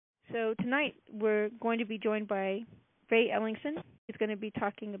So tonight we're going to be joined by Ray Ellingsen. He's going to be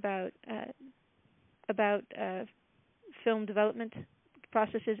talking about film development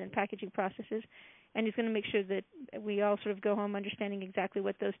processes and packaging processes, and he's going to make sure that we all sort of go home understanding exactly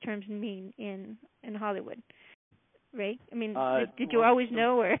what those terms mean in Hollywood. Ray, I mean, did you always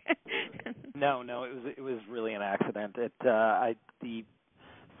know, or? No, it was really an accident. The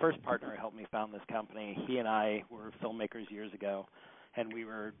first partner who helped me found this company, he and I were filmmakers years ago, and we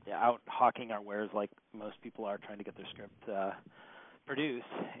were out hawking our wares like most people are, trying to get their script produced,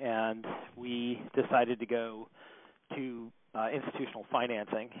 and we decided to go to institutional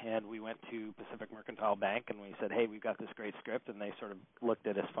financing, and we went to Pacific Mercantile Bank, and we said, hey, we've got this great script, and they sort of looked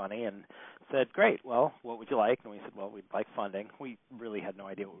at us funny and said, great, well, what would you like? And we said, well, we'd like funding. We really had no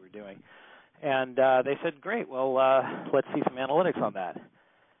idea what we were doing. And they said, great, well, let's see some analytics on that.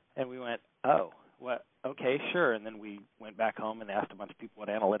 And we went, oh, what? Okay, sure. And then we went back home and asked a bunch of people what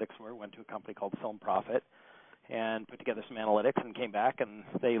analytics were, went to a company called Film Profit, and put together some analytics and came back, and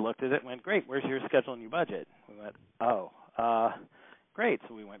they looked at it and went, great, where's your schedule and your budget? We went, oh, great.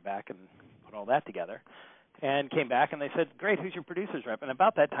 So we went back and put all that together and came back, and they said, great, who's your producer's rep? And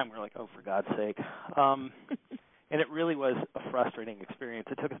about that time, we were like, oh, for God's sake. And it really was a frustrating experience.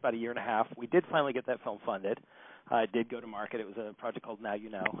 It took us about a year and a half. We did finally get that film funded. It did go to market. It was a project called Now You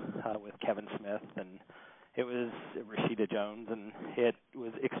Know with Kevin Smith, and it was Rashida Jones, and it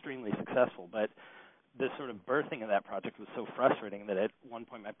was extremely successful. But the sort of birthing of that project was so frustrating that at one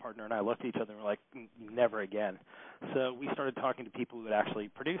point my partner and I looked at each other and were like, never again. So we started talking to people who had actually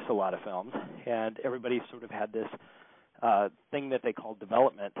produced a lot of films, and everybody sort of had this thing that they called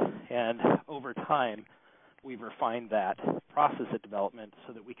development. And over time, we've refined that process of development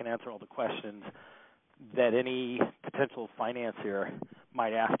so that we can answer all the questions that any potential financier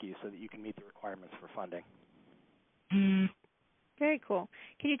might ask you so that you can meet the requirements for funding. Very cool.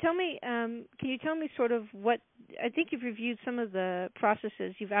 Can you tell me sort of what, I think you've reviewed some of the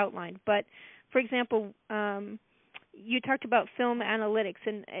processes you've outlined, but for example, you talked about film analytics,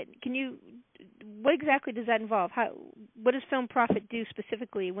 and what exactly does that involve? What does Film Profit do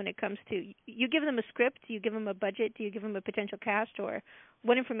specifically when it comes to, you give them a script, do you give them a budget, do you give them a potential cast, or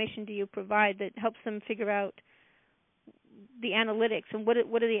what information do you provide that helps them figure out the analytics, and what do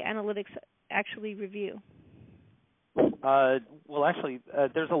the analytics actually review? Well, actually,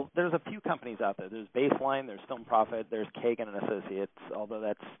 there's a few companies out there. There's Baseline, there's Film Profit, there's Kagan and Associates, although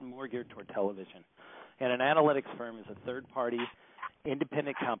that's more geared toward television. And an analytics firm is a third-party,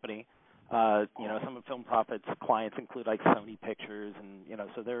 independent company. Some of Film Profit's clients include like Sony Pictures, and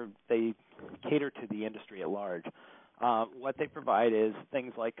so they cater to the industry at large. What they provide is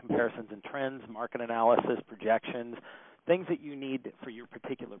things like comparisons and trends, market analysis, projections, things that you need for your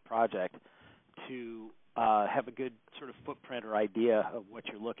particular project to have a good sort of footprint or idea of what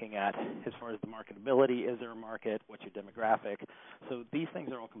you're looking at as far as the marketability. Is there a market? What's your demographic? So these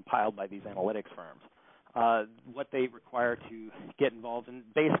things are all compiled by these analytics firms. What they require to get involved in,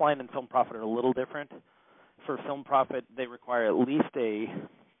 Baseline and Film Profit are a little different. For Film Profit, they require at least a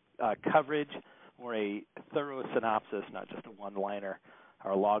coverage or a thorough synopsis, not just a one-liner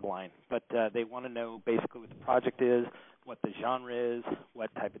or a log line. But they want to know basically what the project is, what the genre is,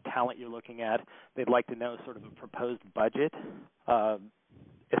 what type of talent you're looking at. They'd like to know sort of a proposed budget,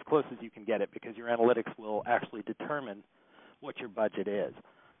 as close as you can get it, because your analytics will actually determine what your budget is.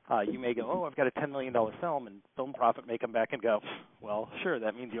 You may go, oh, I've got a $10 million film, and Film Profit may come back and go, well, sure,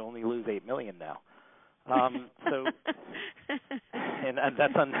 that means you only lose $8 million now. And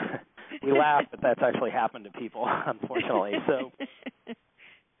that's we laugh, but that's actually happened to people, unfortunately. So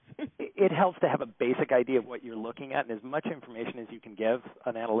it helps to have a basic idea of what you're looking at, and as much information as you can give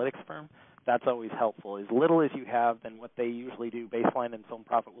an analytics firm, that's always helpful. As little as you have, then what they usually do, Baseline and Film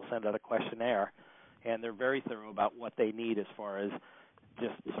Profit will send out a questionnaire, and they're very thorough about what they need as far as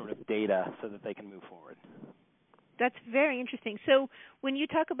just sort of data so that they can move forward. That's very interesting. So when you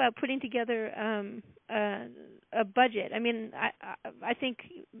talk about putting together a budget, I mean, I think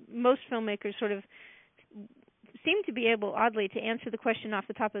most filmmakers sort of seem to be able, oddly, to answer the question off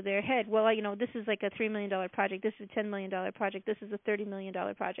the top of their head. Well, this is like a $3 million project. This is a $10 million project. This is a $30 million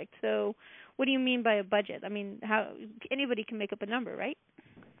project. So what do you mean by a budget? I mean, how anybody can make up a number, right?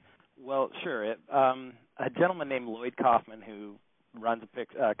 Well, sure. A gentleman named Lloyd Kaufman, who runs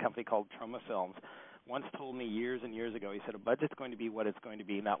a company called Troma Films, once told me years and years ago, he said, a budget's going to be what it's going to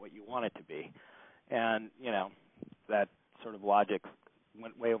be, not what you want it to be. And, that sort of logic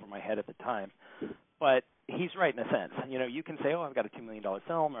went way over my head at the time. But he's right in a sense. You can say, oh, I've got a $2 million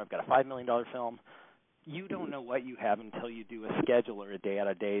film, or I've got a $5 million film. You don't know what you have until you do a schedule or a day out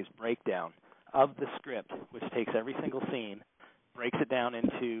of days breakdown of the script, which takes every single scene, breaks it down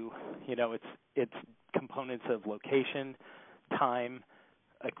into, its components of location, time,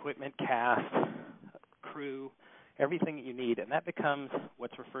 equipment, cast, crew, everything that you need, and that becomes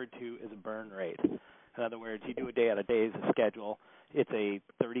what's referred to as a burn rate. In other words, you do a day out of days schedule. It's a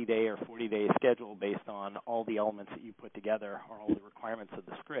 30-day or 40-day schedule based on all the elements that you put together or all the requirements of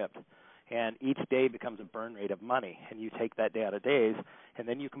the script. And each day becomes a burn rate of money, and you take that day out of days, and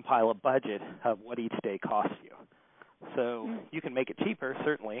then you compile a budget of what each day costs you. So you can make it cheaper,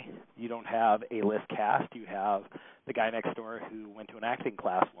 certainly. You don't have a list cast. You have the guy next door who went to an acting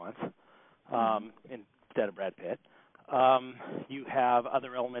class once instead of Brad Pitt. You have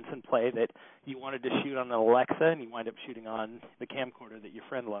other elements in play that you wanted to shoot on an Alexa, and you wind up shooting on the camcorder that your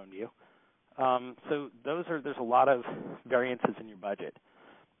friend loaned you. So there's a lot of variances in your budget.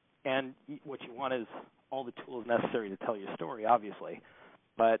 And what you want is all the tools necessary to tell your story, obviously.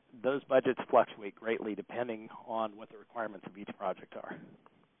 But those budgets fluctuate greatly depending on what the requirements of each project are.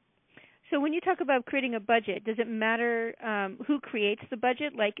 So when you talk about creating a budget, does it matter who creates the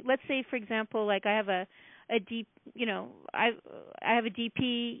budget? Like, let's say, for example, like I have I have a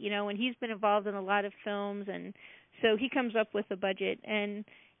DP, and he's been involved in a lot of films, and so he comes up with a budget, and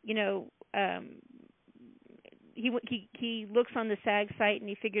he looks on the SAG site and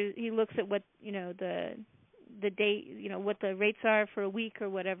he looks at what the day what the rates are for a week or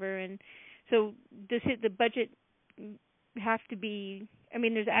whatever, and so does the budget have to be? I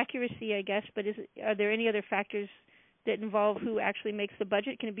mean, there's accuracy, I guess, but are there any other factors that involve who actually makes the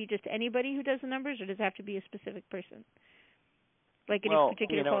budget? Can it be just anybody who does the numbers, or does it have to be a specific person, like any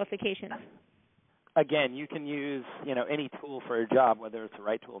particular qualifications? Again, you can use any tool for a job. Whether it's the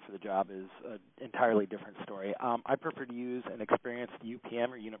right tool for the job is an entirely different story. I prefer to use an experienced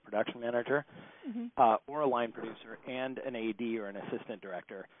UPM or unit production manager, or a line producer, and an AD or an assistant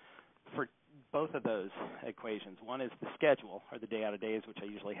director for both of those equations. One is the schedule, or the day out of days, which I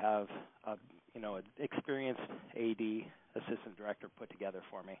usually have an experienced AD assistant director put together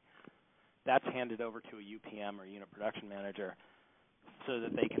for me. That's handed over to a UPM or unit production manager, so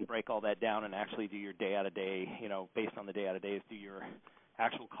that they can break all that down and actually do your day out of day, based on the day out of days, do your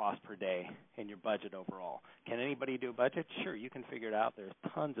actual cost per day and your budget overall. Can anybody do a budget? Sure, you can figure it out. There's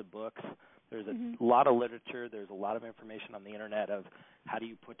tons of books. There's a lot of literature. There's a lot of information on the internet of how do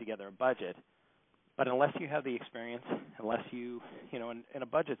you put together a budget. But unless you have the experience, unless and a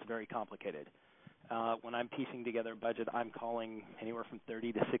budget's very complicated. When I'm piecing together a budget, I'm calling anywhere from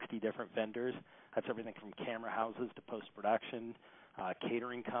 30 to 60 different vendors. That's everything from camera houses to post-production,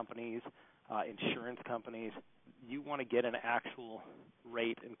 catering companies, insurance companies. You want to get an actual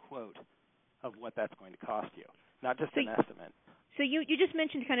rate and quote of what that's going to cost you, not just an estimate. So you just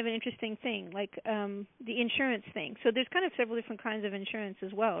mentioned kind of an interesting thing, like the insurance thing. So there's kind of several different kinds of insurance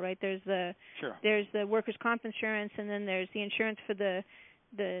as well, right? There's the workers' comp insurance, and then there's the insurance for the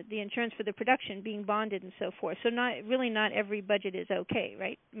insurance for the production being bonded and so forth. So not every budget is okay,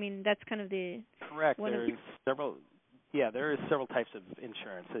 right? I mean, that's kind of the correct. There's several. Yeah, there is several types of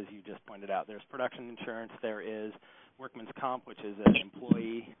insurance, as you just pointed out. There's production insurance. There is workman's comp, which is an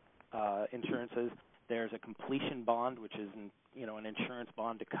employee insurances. There's a completion bond, which is an insurance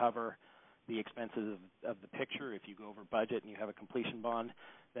bond to cover the expenses of the picture. If you go over budget and you have a completion bond,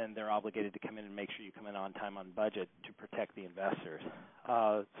 then they're obligated to come in and make sure you come in on time on budget to protect the investors.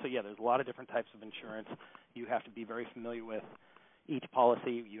 There's a lot of different types of insurance. You have to be very familiar with each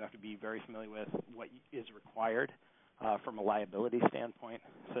policy. You have to be very familiar with what is required from a liability standpoint.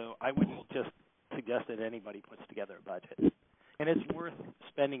 So I wouldn't just suggest that anybody puts together a budget. And it's worth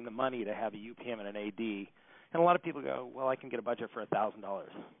spending the money to have a UPM and an AD. And a lot of people go, well, I can get a budget for $1,000. All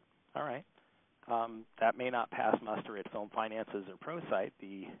right. That may not pass muster at Film Finances or ProSite,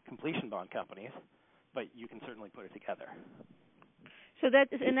 the completion bond companies, but you can certainly put it together. So that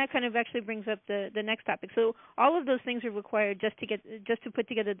kind of actually brings up the next topic. So all of those things are required just to put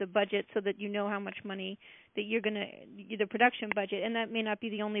together the budget, so that you know how much money that you're going to, the production budget, and that may not be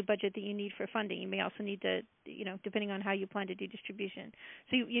the only budget that you need for funding. You may also need to, depending on how you plan to do distribution.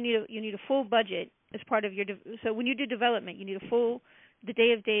 So you need a full budget as part of your. So when you do development, you need the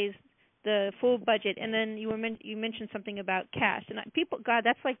day of days, the full budget, and then you mentioned something about cast, and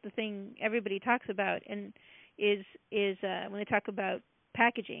that's like the thing everybody talks about, and is when they talk about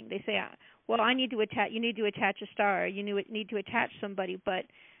packaging, they say, well, you need to attach a star, you need to attach somebody, but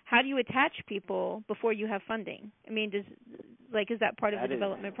how do you attach people before you have funding? I mean, is that part of the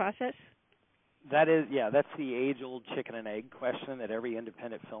development process? That is, that's the age-old chicken and egg question that every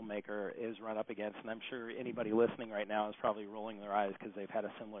independent filmmaker is run up against, and I'm sure anybody listening right now is probably rolling their eyes because they've had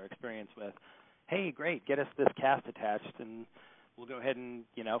a similar experience with, hey, great, get us this cast attached, and we'll go ahead and,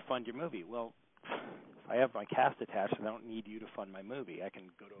 fund your movie. Well, I have my cast attached, and I don't need you to fund my movie. I can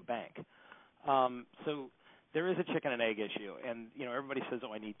go to a bank. So there is a chicken and egg issue, and everybody says,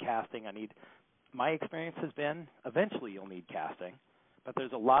 "Oh, I need casting. I need." My experience has been eventually you'll need casting, but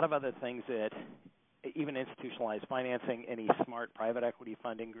there's a lot of other things that even institutionalized financing, any smart private equity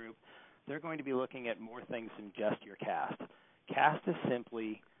funding group, they're going to be looking at more things than just your cast. Cast is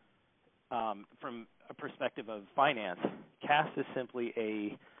simply, from a perspective of finance, cast is simply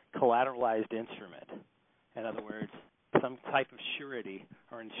a collateralized instrument. In other words, some type of surety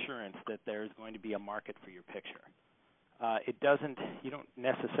or insurance that there's going to be a market for your picture. You don't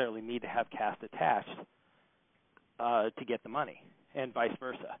necessarily need to have cast attached to get the money, and vice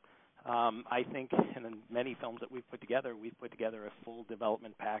versa. I think in many films that we've put together a full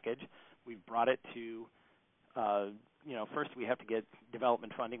development package. We've brought it to, first we have to get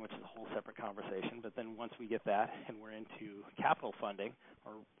development funding, which is a whole separate conversation. But then once we get that and we're into capital funding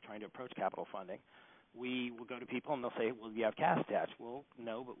or trying to approach capital funding, we will go to people and they'll say, well, do you have cast attached? Well,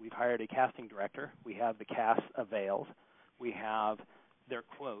 no, but we've hired a casting director. We have the cast avails. We have their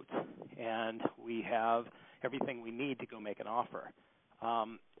quotes, and we have everything we need to go make an offer.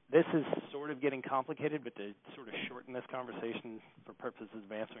 This is sort of getting complicated, but to sort of shorten this conversation for purposes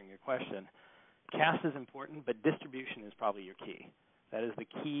of answering your question, cast is important, but distribution is probably your key. That is the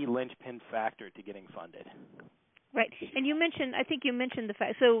key linchpin factor to getting funded. Right. And I think you mentioned the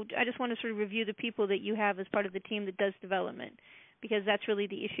fact, so I just want to sort of review the people that you have as part of the team that does development, because that's really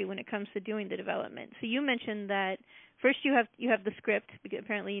the issue when it comes to doing the development. So you mentioned that first you have the script, because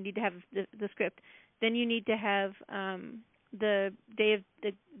apparently you need to have the script. Then you need to have the day of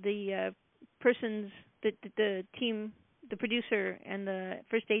the person's the team, the producer and the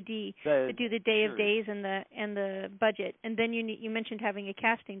first AD that do the day of days and the budget. And then you mentioned having a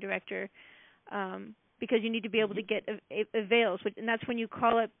casting director, because you need to be able to get avails, and that's when you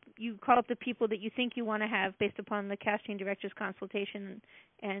call up the people that you think you want to have based upon the casting director's consultation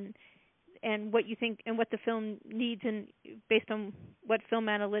and what you think and what the film needs, and based on what film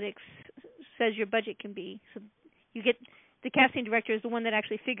analytics says your budget can be. So you get the casting director is the one that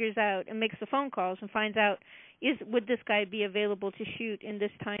actually figures out and makes the phone calls and finds out would this guy be available to shoot in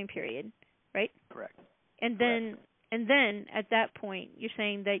this time period, right? Correct. And then at that point, you're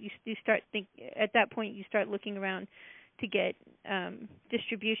saying that you start looking around to get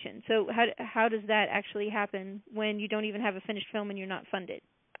distribution. So how does that actually happen when you don't even have a finished film and you're not funded?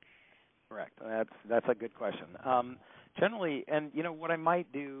 Correct. That's a good question. Generally, and what I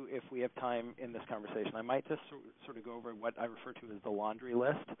might do if we have time in this conversation, I might just sort of go over what I refer to as the laundry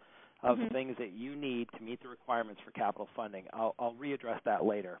list of things that you need to meet the requirements for capital funding. I'll readdress that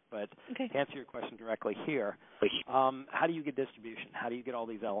later, but to answer your question directly here, how do you get distribution? How do you get all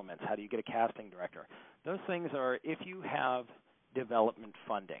these elements? How do you get a casting director? Those things are, if you have development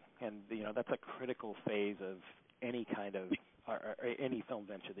funding, and that's a critical phase of any kind of or any film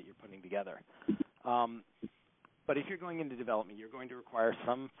venture that you're putting together. But if you're going into development, you're going to require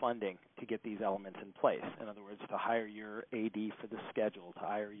some funding to get these elements in place. In other words, to hire your AD for the schedule, to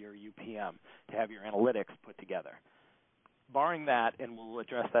hire your UPM, to have your analytics put together. Barring that, and we'll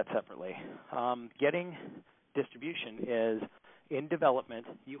address that separately, getting distribution is, in development,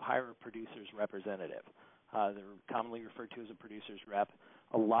 you hire a producer's representative. They're commonly referred to as a producer's rep.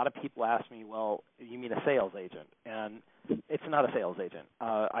 A lot of people ask me, well, you mean a sales agent? And it's not a sales agent.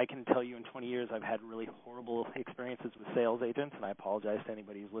 I can tell you in 20 years I've had really horrible experiences with sales agents, and I apologize to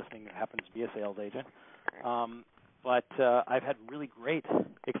anybody who's listening that happens to be a sales agent. But I've had really great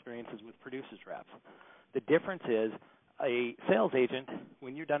experiences with producers' reps. The difference is a sales agent,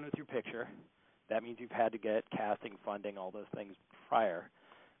 when you're done with your picture, that means you've had to get casting, funding, all those things prior.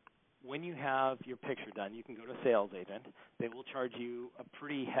 When you have your picture done, you can go to a sales agent. They will charge you a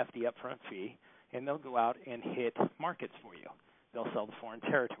pretty hefty upfront fee, and they'll go out and hit markets for you. They'll sell the foreign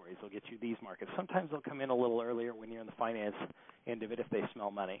territories. They'll get you these markets. Sometimes they'll come in a little earlier when you're in the finance end of it if they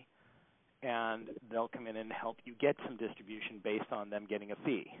smell money, and they'll come in and help you get some distribution based on them getting a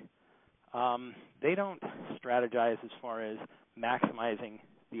fee. They don't strategize as far as maximizing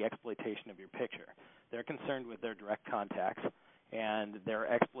the exploitation of your picture. They're concerned with their direct contacts and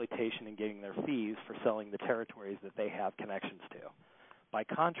their exploitation and getting their fees for selling the territories that they have connections to. By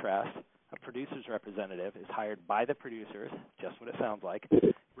contrast, a producer's representative is hired by the producers, just what it sounds like,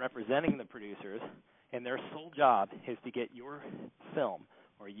 representing the producers, and their sole job is to get your film,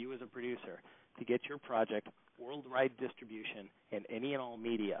 or you as a producer, to get your project worldwide distribution in any and all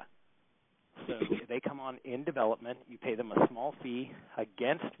media. So they come on in development, you pay them a small fee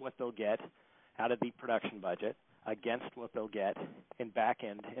against what they'll get out of the production budget, against what they'll get in back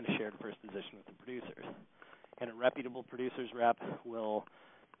end in a shared first position with the producers. And a reputable producer's rep will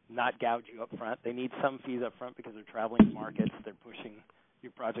not gouge you up front. They need some fees up front because they're traveling to markets. They're pushing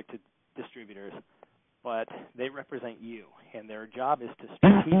your project to distributors. But they represent you, and their job is to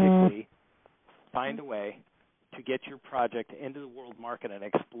strategically find a way to get your project into the world market and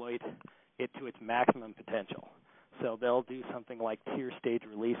exploit it to its maximum potential. So they'll do something like tier stage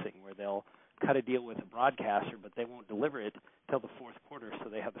releasing, where they'll cut a deal with a broadcaster, but they won't deliver it till the fourth quarter, so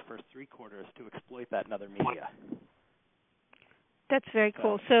they have the first 3 quarters to exploit that in other media. That's very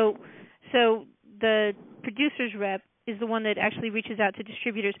cool. So the producer's rep is the one that actually reaches out to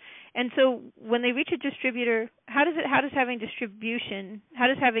distributors. And so when they reach a distributor, how does having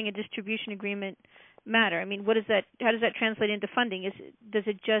a distribution agreement matter? I mean, how does that translate into funding? Does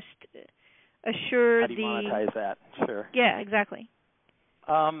it just assure how do you monetize that? Sure. Yeah, exactly.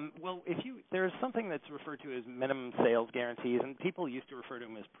 Well, there's something that's referred to as minimum sales guarantees, and people used to refer to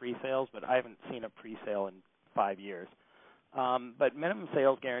them as pre-sales, but I haven't seen a pre-sale in 5 years. But minimum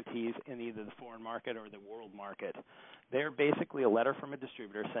sales guarantees in either the foreign market or the world market, they're basically a letter from a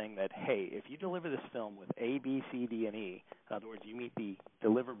distributor saying that, hey, if you deliver this film with A, B, C, D, and E, in other words, you meet the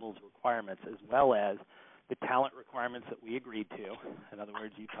deliverables requirements as well as the talent requirements that we agreed to. In other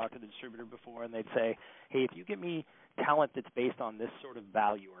words, you talked to the distributor before, and they'd say, hey, if you give me talent that's based on this sort of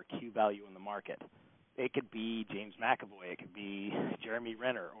value or Q value in the market, it could be James McAvoy, it could be Jeremy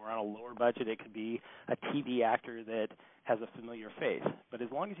Renner, or on a lower budget, it could be a TV actor that has a familiar face. But as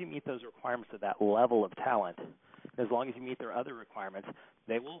long as you meet those requirements at that level of talent, as long as you meet their other requirements,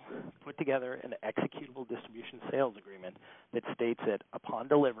 they will put together an executable distribution sales agreement that states that upon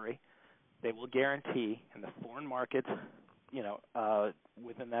delivery, they will guarantee in the foreign markets,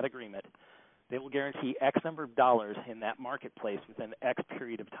 within that agreement, they will guarantee X number of dollars in that marketplace within X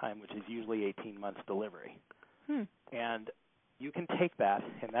period of time, which is usually 18 months delivery. And you can take that,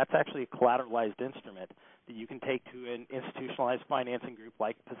 and that's actually a collateralized instrument that you can take to an institutionalized financing group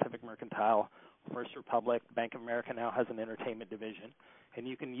like Pacific Mercantile, First Republic, Bank of America now has an entertainment division, and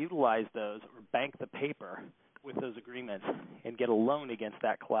you can utilize those or bank the paper with those agreements and get a loan against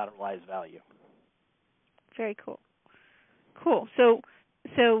that collateralized value. Very cool. Cool.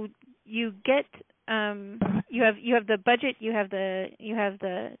 So you get you have the budget, you have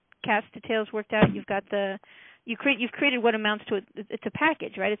the cast details worked out, you've created what amounts to it's a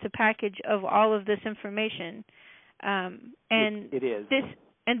package, right? It's a package of all of this information. And it is.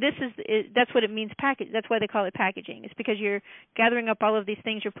 That's what it means, package. That's why they call it packaging. It's because you're gathering up all of these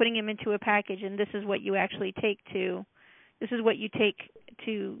things, you're putting them into a package, and this is what you actually take to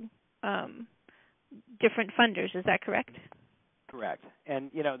different funders. Is that correct? Correct.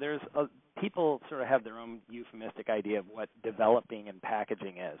 And there's people sort of have their own euphemistic idea of what developing and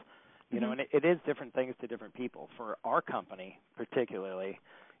packaging is. And it is different things to different people. For our company particularly,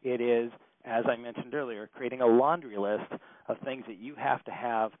 it is, as I mentioned earlier, creating a laundry list of things that you have to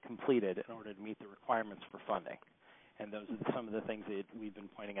have completed in order to meet the requirements for funding. And those are some of the things that we've been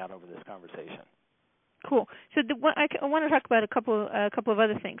pointing out over this conversation. Cool. So I want to talk about a couple of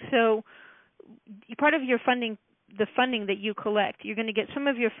other things. So part of your funding, the funding that you collect, you're going to get some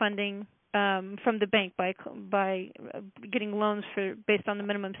of your funding from the bank by getting loans based on the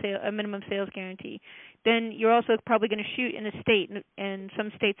minimum sales guarantee. Then you're also probably going to shoot in a state, and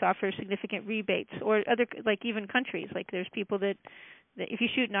some states offer significant rebates, or other, like even countries. Like there's people that if you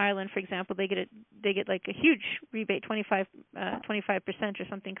shoot in Ireland, for example, they get like a huge rebate, 25% or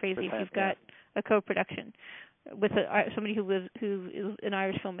something crazy if you've got a co-production with somebody who is an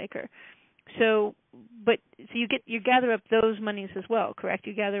Irish filmmaker. So you gather up those monies as well, correct?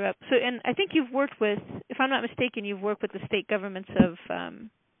 You gather up. So, and I think you've worked with, if I'm not mistaken, you've worked with the state governments of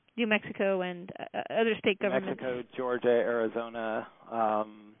New Mexico and other state governments. Mexico, Georgia, Arizona,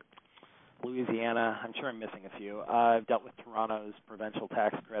 Louisiana. I'm sure I'm missing a few. I've dealt with Toronto's provincial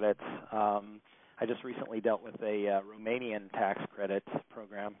tax credits. I just recently dealt with a Romanian tax credit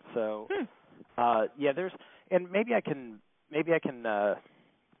program. So, there's, and maybe I can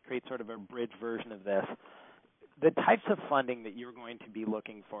create sort of a bridge version of this. The types of funding that you're going to be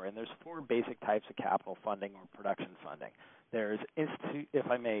looking for, and there's 4 basic types of capital funding or production funding. There's, if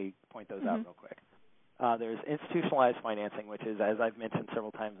I may point those out real quick, there's institutionalized financing, which is, as I've mentioned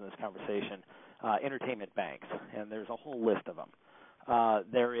several times in this conversation, entertainment banks, and there's a whole list of them.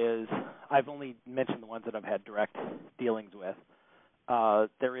 There is, I've only mentioned the ones that I've had direct dealings with.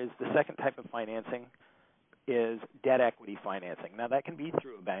 There is the second type of financing, is debt equity financing. Now that can be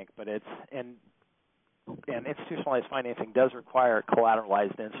through a bank, but and institutionalized financing does require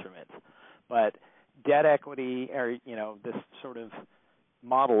collateralized instruments. But debt equity, or this sort of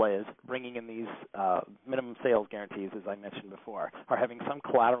model is bringing in these minimum sales guarantees, as I mentioned before, or having some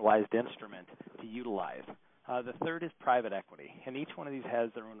collateralized instrument to utilize. The third is private equity, and each one of these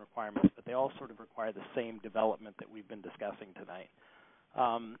has their own requirements, but they all sort of require the same development that we've been discussing tonight.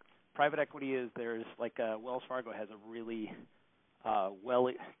 Private equity is Wells Fargo has a really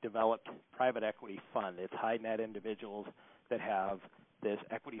well-developed private equity fund. It's high net individuals that have this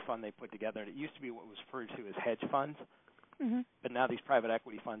equity fund they put together. It used to be what was referred to as hedge funds, but now these private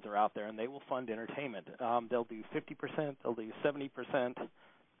equity funds are out there, and they will fund entertainment. They'll do 50%, they'll do 70%.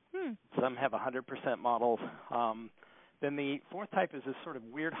 Some have 100% models. Then the fourth type is this sort of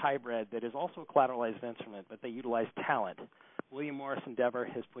weird hybrid that is also a collateralized instrument, but they utilize talent. William Morris Endeavor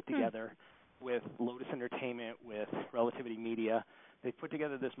has put together with Lotus Entertainment, with Relativity Media, they put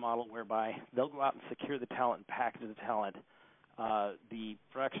together this model whereby they'll go out and secure the talent and package the talent. The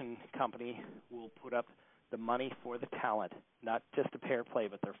production company will put up the money for the talent, not just a pay or play,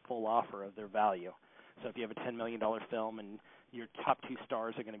 but their full offer of their value. So if you have a $10 million film and your top two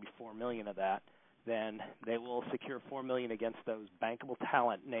stars are going to be $4 million of that, then they will secure $4 million against those bankable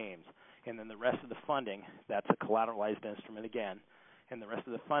talent names. And then the rest of the funding, that's a collateralized instrument again, and the rest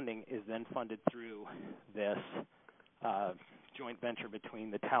of the funding is then funded through this joint venture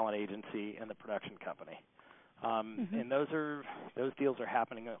between the talent agency and the production company. And those deals are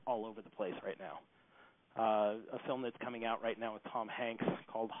happening all over the place right now. A film that's coming out right now with Tom Hanks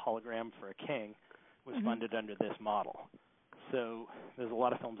called Hologram for a King was funded under this model. So there's a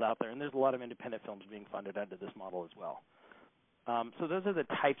lot of films out there, and there's a lot of independent films being funded under this model as well. So those are the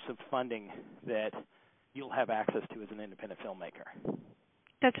types of funding that you'll have access to as an independent filmmaker.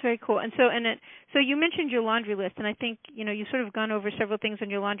 That's very cool. And so you mentioned your laundry list, and I think you've sort of gone over several things on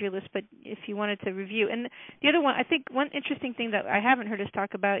your laundry list. But if you wanted to review, and the other one, I think one interesting thing that I haven't heard us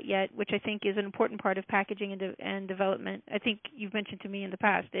talk about yet, which I think is an important part of packaging and development, I think you've mentioned to me in the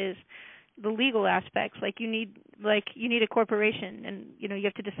past, is the legal aspects. You need a corporation, and you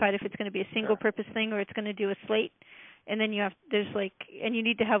have to decide if it's going to be a single purpose thing or it's going to do a slate, and then and you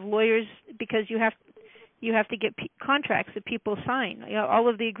need to have lawyers because you have to get contracts that people sign. All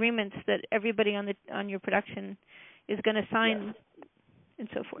of the agreements that everybody on your production is going to sign, and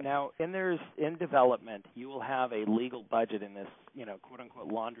so forth. Now, in development, you will have a legal budget in this, quote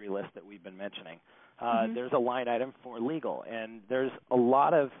unquote laundry list that we've been mentioning. There's a line item for legal, and there's a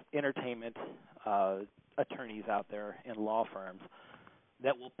lot of entertainment attorneys out there and law firms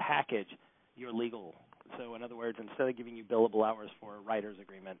that will package your legal. So in other words, instead of giving you billable hours for a writer's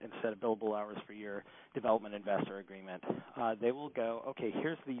agreement, instead of billable hours for your development investor agreement, they will go, okay,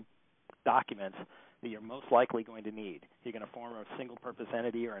 here's the documents that you're most likely going to need. You're going to form a single-purpose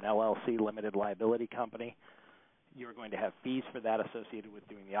entity or an LLC, limited liability company. You're going to have fees for that associated with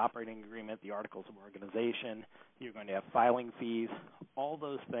doing the operating agreement, the articles of organization. You're going to have filing fees, all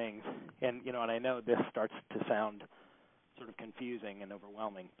those things. And, and I know this starts to sound sort of confusing and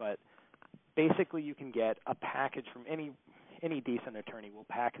overwhelming, but basically you can get a package from any decent attorney will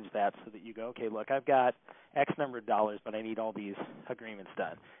package that so that you go, okay, look, I've got X number of dollars, but I need all these agreements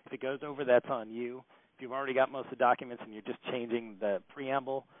done. If it goes over, that's on you. If you've already got most of the documents and you're just changing the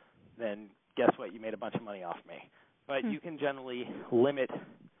preamble, then guess what? You made a bunch of money off me. But you can generally limit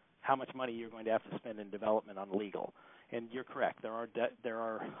how much money you're going to have to spend in development on legal. And you're correct. There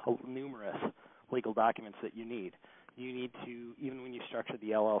are numerous legal documents that you need. You need to, even when you structure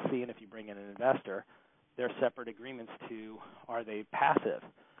the LLC and if you bring in an investor, there are separate agreements to, are they passive?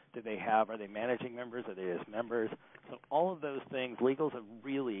 Are they managing members? Are they just members? So all of those things, legal's a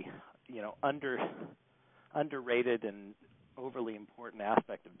really, underrated and overly important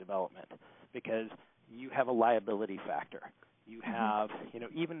aspect of development because you have a liability factor. You have,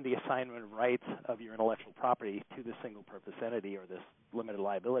 even the assignment of rights of your intellectual property to the single-purpose entity or this limited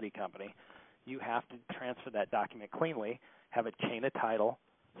liability company. You have to transfer that document cleanly, have a chain of title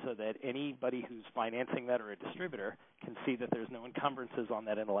so that anybody who's financing that or a distributor can see that there's no encumbrances on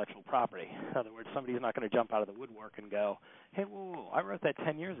that intellectual property. In other words, somebody's not going to jump out of the woodwork and go, hey, whoa, I wrote that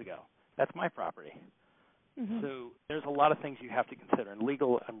 10 years ago. That's my property. So there's a lot of things you have to consider. And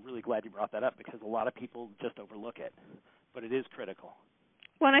legal, I'm really glad you brought that up because a lot of people just overlook it. But it is critical.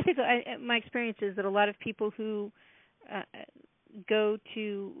 Well, and I think my experience is that a lot of people who go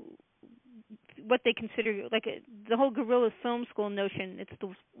to what they consider the whole guerrilla film school notion, it's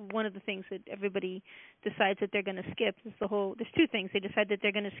one of the things that everybody decides that they're going to skip. There's two things. They decide that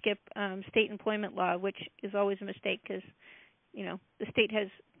they're going to skip state employment law, which is always a mistake because, the state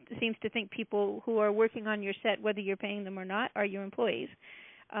seems to think people who are working on your set, whether you're paying them or not, are your employees.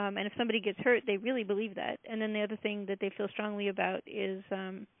 And if somebody gets hurt, they really believe that. And then the other thing that they feel strongly about is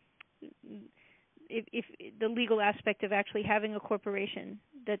if the legal aspect of actually having a corporation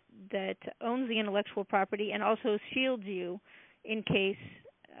that owns the intellectual property and also shields you in case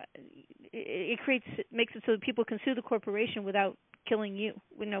makes it so that people can sue the corporation without killing you,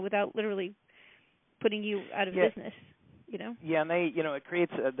 without literally putting you out of business. Yeah, and it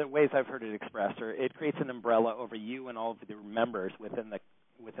creates the ways I've heard it expressed, or it creates an umbrella over you and all of the members within that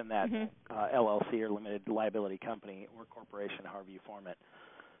LLC or limited liability company or corporation, however you form it.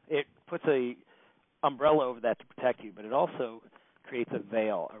 It puts a umbrella over that to protect you, but it also creates a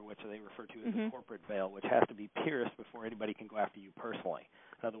veil, or which they refer to as a corporate veil, which has to be pierced before anybody can go after you personally.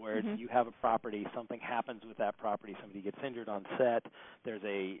 In other words, you have a property, something happens with that property, somebody gets injured on set, there's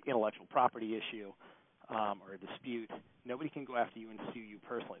a intellectual property issue or a dispute, nobody can go after you and sue you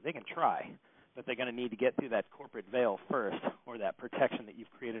personally. They can try, but they're going to need to get through that corporate veil first, or that protection that you've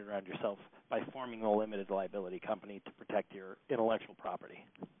created around yourself by forming a limited liability company to protect your intellectual property.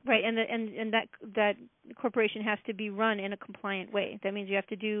 Right, and that corporation has to be run in a compliant way. That means you have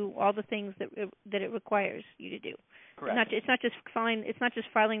to do all the things that it requires you to do. Correct. It's not just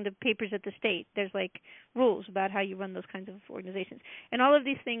filing the papers at the state. There's rules about how you run those kinds of organizations. And all of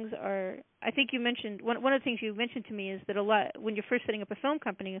these things are, I think you mentioned, one of the things you mentioned to me is that when you're first setting up a film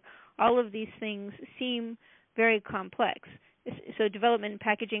company, all of these things seem very complex. So development and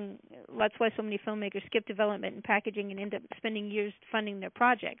packaging, that's why so many filmmakers skip development and packaging and end up spending years funding their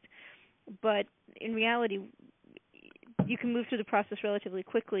project. But in reality, you can move through the process relatively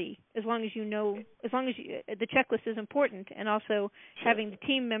quickly as long as the checklist is important, and also having the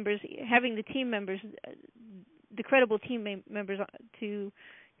team members, the credible team members to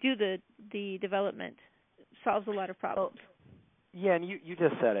do the development solves a lot of problems. Yeah, and you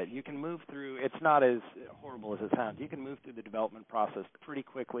just said it. You can move through, it's not as horrible as it sounds. You can move through the development process pretty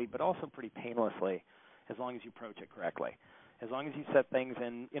quickly, but also pretty painlessly, as long as you approach it correctly. As long as you set things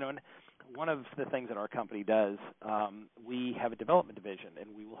in, and one of the things that our company does, we have a development division,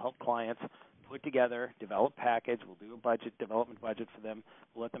 and we will help clients put together, develop package. We'll do a development budget for them.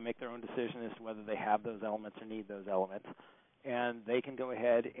 We'll let them make their own decision as to whether they have those elements or need those elements. And they can go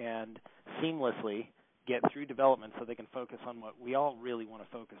ahead and seamlessly get through development so they can focus on what we all really want to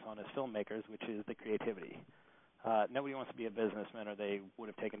focus on as filmmakers, which is the creativity. Nobody wants to be a businessman, or they would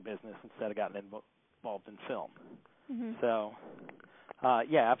have taken business instead of gotten involved in film. So,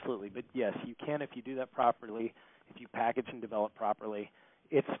 yeah, absolutely. But, yes, you can if you do that properly, if you package and develop properly.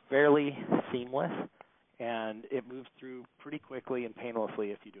 It's fairly seamless, and it moves through pretty quickly and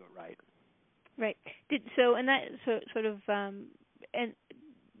painlessly if you do it right. Right. So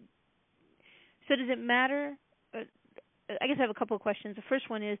does it matter? I guess I have a couple of questions. The first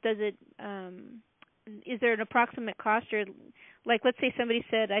one is, is there an approximate cost, or let's say somebody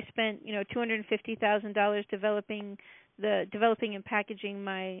said I spent $250,000 developing and packaging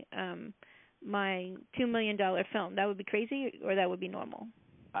my $2 million film. That would be crazy, or that would be normal?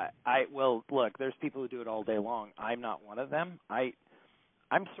 Well, look, there's people who do it all day long. I'm not one of them. I'm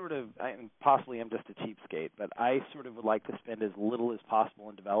possibly I'm just a cheapskate, but I sort of would like to spend as little as possible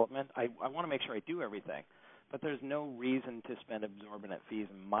in development. I want to make sure I do everything, but there's no reason to spend exorbitant fees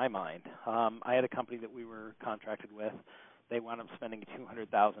in my mind. I had a company that we were contracted with. They wound up spending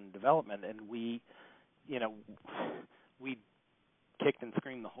 $200,000 in development, and we kicked and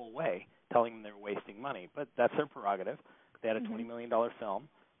screamed the whole way, telling them they were wasting money. But that's their prerogative. They had a $20 million film.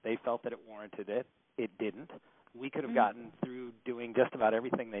 They felt that it warranted it. It didn't. We could have gotten through doing just about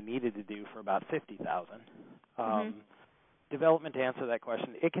everything they needed to do for about $50,000. Development, to answer that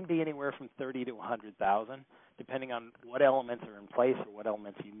question, it can be anywhere from $30,000 to $100,000, depending on what elements are in place or what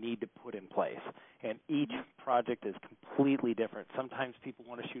elements you need to put in place. And each project is completely different. Sometimes people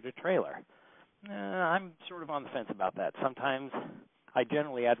want to shoot a trailer. I'm sort of on the fence about that. Sometimes I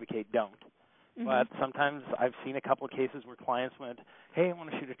generally advocate don't. But sometimes I've seen a couple of cases where clients went, hey, I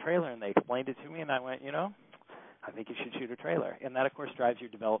want to shoot a trailer, and they explained it to me, and I went, I think you should shoot a trailer. And that, of course, drives your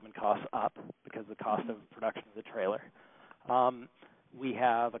development costs up because of the cost of production of the trailer. We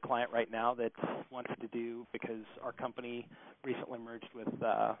have a client right now that wants to do, because our company recently merged with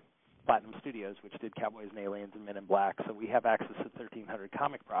Platinum Studios, which did Cowboys and Aliens and Men in Black. So we have access to 1,300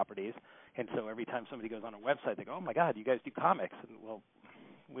 comic properties. And so every time somebody goes on our website, they go, oh, my God, you guys do comics. And, well,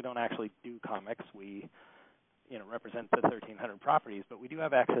 we don't actually do comics. We represent the 1,300 properties, but we do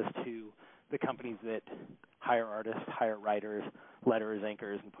have access to the companies that hire artists, hire writers, letters,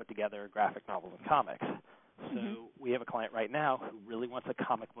 inkers, and put together graphic novels and comics. So we have a client right now who really wants a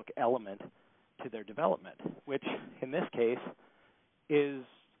comic book element to their development, which in this case is,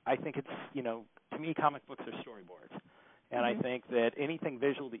 I think it's, to me, comic books are storyboards. And I think that anything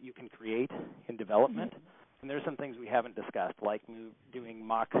visual that you can create in development, and there's some things we haven't discussed, like doing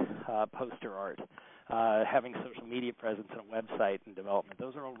mock poster art, having social media presence on a website and development.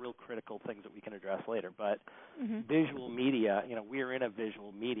 Those are all real critical things that we can address later. But visual media, we're in a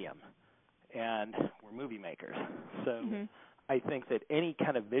visual medium. and we're movie makers. So Mm-hmm. I think that any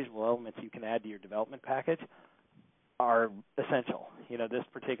kind of visual elements you can add to your development package are essential. You know, this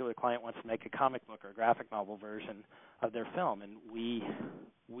particular client wants to make a comic book or a graphic novel version of their film, and we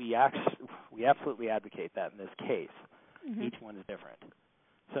absolutely advocate that in this case. Mm-hmm. Each one is different.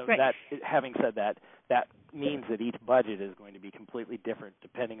 So Right. that, having said that, that means that each budget is going to be completely different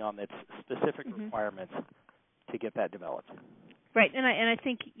depending on its specific Mm-hmm. requirements to get that developed. Right, and I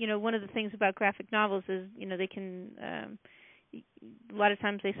think, you know, one of the things about graphic novels is, you know, they can a lot of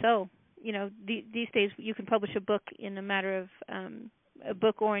times they sell. You know, these days you can publish a book in a matter of a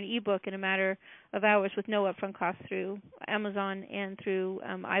book or an ebook in a matter of hours with no upfront cost through Amazon and through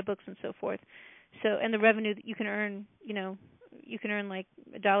iBooks and so forth. So, and the revenue that you can earn, you know, you can earn like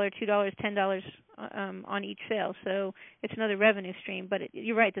 $1, $2, $10 on each sale. So it's another revenue stream. But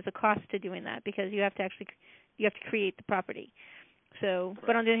you're right, there's a cost to doing that because you have to create the property. So,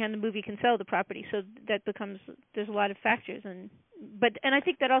 but on the other hand, the movie can sell the property, so that becomes, there's a lot of factors, and I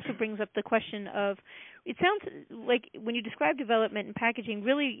think that also brings up the question of, it sounds like when you describe development and packaging,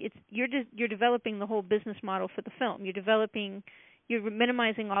 really you're developing the whole business model for the film. You're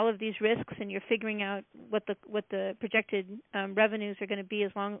minimizing all of these risks, and you're figuring out what the projected revenues are going to be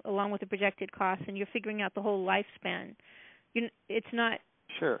along with the projected costs, and you're figuring out the whole lifespan. It's not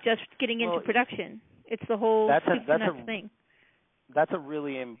just getting into production. It's the whole thing. That's a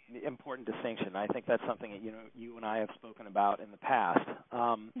really important distinction. I think that's something that you and I have spoken about in the past.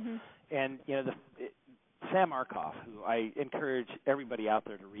 And Sam Arkoff, who I encourage everybody out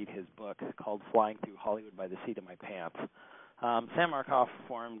there to read his book called Flying Through Hollywood by the Seat of My Pants. Sam Arkoff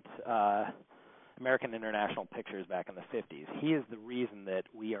formed American International Pictures back in the 50s. He is the reason that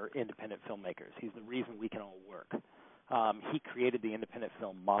we are independent filmmakers. He's the reason we can all work. He created the independent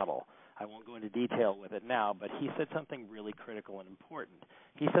film model. I won't go into detail with it now, but he said something really critical and important.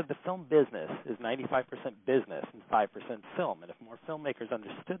 He said the film business is 95% business and 5% film, and if more filmmakers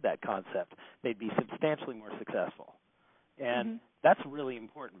understood that concept, they'd be substantially more successful. And that's really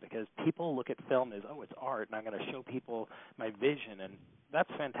important because people look at film as, oh, it's art, and I'm going to show people my vision, and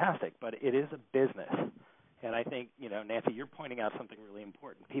that's fantastic, but it is a business. And I think, Nancy, you're pointing out something really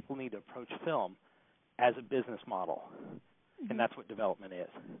important. People need to approach film as a business model, and that's what development is.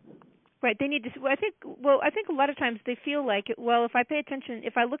 Right. They need to. I think a lot of times they feel like, well, if I pay attention,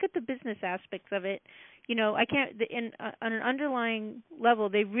 if I look at the business aspects of it, I can't. On an underlying level,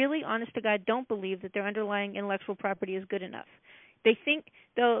 they really, honest to God, don't believe that their underlying intellectual property is good enough. They think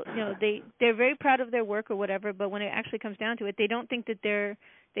they're very proud of their work or whatever, but when it actually comes down to it, they don't think their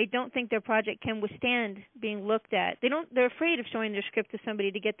project can withstand being looked at. They're afraid of showing their script to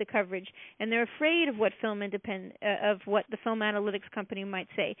somebody to get the coverage, and they're afraid of what what the film analytics company might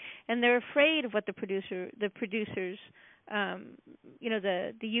say, and they're afraid of what the producers, the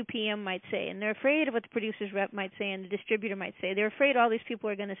UPM might say, and they're afraid of what the producer's rep might say and the distributor might say. They're afraid all these people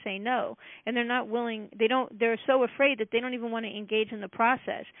are going to say no, and they're not willing. They're so afraid that they don't even want to engage in the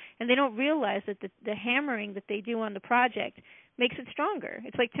process, and they don't realize that the hammering that they do on the project makes it stronger.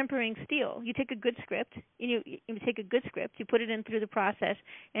 It's like tempering steel. You take a good script, you put it in through the process,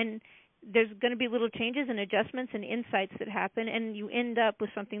 and there's going to be little changes and adjustments and insights that happen, and you end up with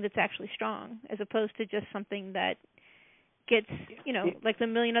something that's actually strong, as opposed to just something that gets, like the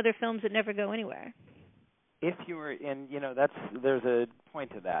million other films that never go anywhere. If you're in, there's a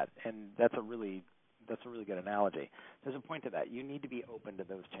point to that, and that's a really good analogy. There's a point to that. You need to be open to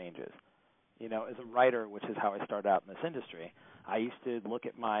those changes. As a writer, which is how I started out in this industry, I used to look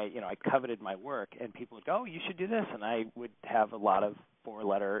at I coveted my work, and people would go, oh, you should do this, and I would have a lot of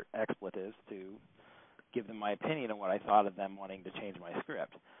four-letter expletives to give them my opinion on what I thought of them wanting to change my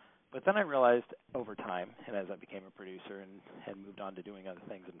script. But then I realized over time, and as I became a producer and moved on to doing other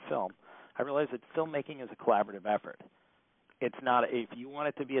things in film, I realized that filmmaking is a collaborative effort. It's not, if you want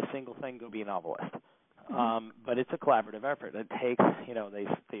it to be a single thing, go be a novelist. But it's a collaborative effort. It takes,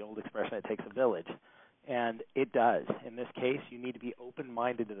 the old expression, it takes a village. And it does. In this case, you need to be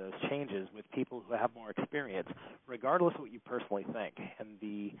open-minded to those changes with people who have more experience, regardless of what you personally think. And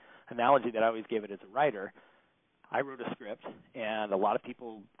the analogy that I always give it as a writer, I wrote a script, and a lot of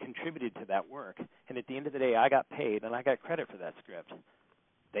people contributed to that work. And at the end of the day, I got paid, and I got credit for that script.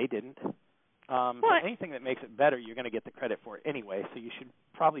 They didn't. So anything that makes it better, you're going to get the credit for it anyway, so you should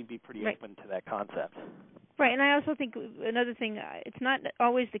probably be pretty open to that concept. Right, and I also think another thing, it's not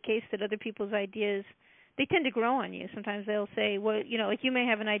always the case that other people's ideas, they tend to grow on you. Sometimes they'll say, well, like you may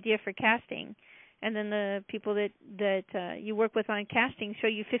have an idea for casting, and then the people that you work with on casting show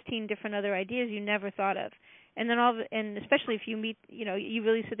you 15 different other ideas you never thought of. And then and especially if you meet, you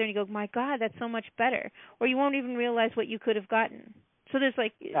really sit there and you go, my God, that's so much better. Or you won't even realize what you could have gotten. So there's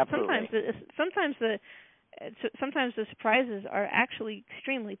like Absolutely. sometimes the surprises are actually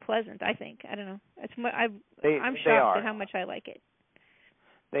extremely pleasant. I think. I don't know. I'm They shocked at are. how much I like it.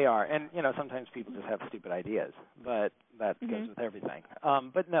 They are, and sometimes people just have stupid ideas, but that goes with everything.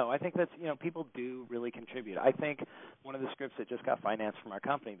 But no, I think that's people do really contribute. I think one of the scripts that just got financed from our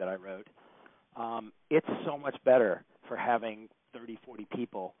company that I wrote, it's so much better for having 30, 40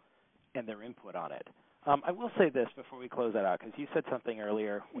 people and their input on it. I will say this before we close that out, because you said something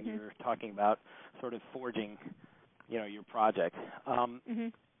earlier when you were talking about sort of forging, your project.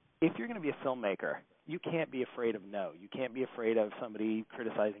 If you're going to be a filmmaker, you can't be afraid of no. You can't be afraid of somebody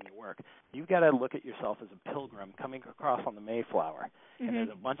criticizing your work. You've got to look at yourself as a pilgrim coming across on the Mayflower. And there's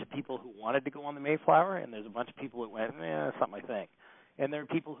a bunch of people who wanted to go on the Mayflower, and there's a bunch of people that went, that's not my thing. And there are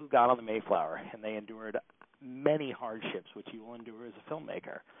people who got on the Mayflower, and they endured many hardships, which you will endure as a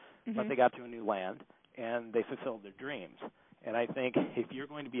filmmaker. But they got to a new land, and they fulfilled their dreams. And I think if you're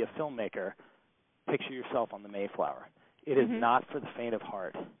going to be a filmmaker, picture yourself on the Mayflower. It is not for the faint of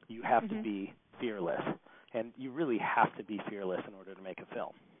heart. You have to be fearless, and you really have to be fearless in order to make a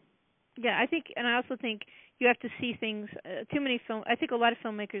film. Yeah, I think, and I also think you have to see things. I think a lot of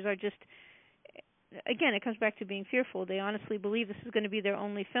filmmakers are just, again, it comes back to being fearful. They honestly believe this is going to be their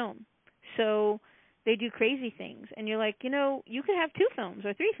only film, so they do crazy things. And you're like, you could have 2 films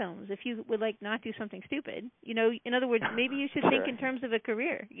or 3 films if you would not do something stupid. In other words, maybe you should think in terms of a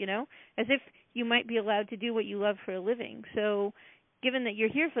career. As if you might be allowed to do what you love for a living. So, given that you're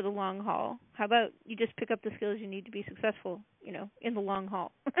here for the long haul, how about you just pick up the skills you need to be successful, in the long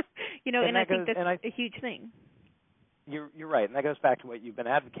haul? And I think that's a huge thing. You're right, and that goes back to what you've been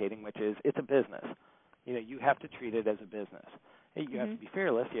advocating, which is it's a business. You have to treat it as a business. You have to be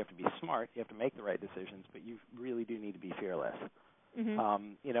fearless, you have to be smart, you have to make the right decisions, but you really do need to be fearless.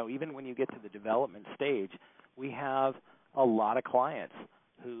 Even when you get to the development stage, we have a lot of clients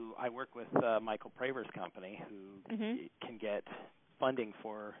who I work with Michael Praver's company who can get funding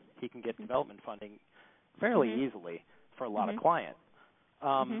he can get development funding fairly easily for a lot of clients.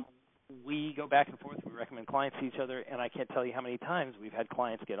 We go back and forth, we recommend clients to each other, and I can't tell you how many times we've had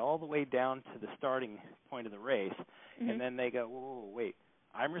clients get all the way down to the starting point of the race, and then they go, whoa, wait,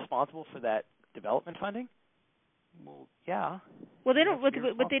 I'm responsible for that development funding? Well, yeah. Well, they don't. What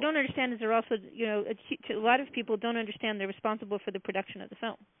they don't understand is they're also, a lot of people don't understand they're responsible for the production of the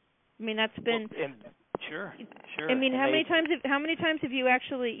film. I mean, that's been. Sure. I mean, how many times have you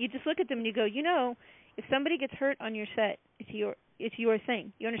actually? You just look at them and you go, if somebody gets hurt on your set, it's your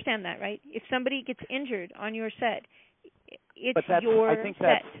thing. You understand that, right? If somebody gets injured on your set, it's your set. I think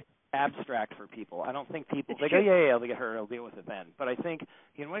that's abstract for people. I don't think people go, yeah, they'll get hurt, I'll deal with it then. But I think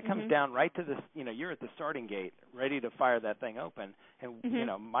when it comes down right to this, you're at the starting gate, ready to fire that thing open. And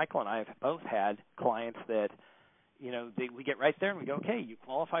Michael and I have both had clients that we get right there and we go, okay, you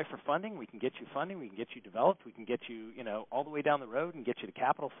qualify for funding, we can get you funding, we can get you developed, we can get you, all the way down the road and get you to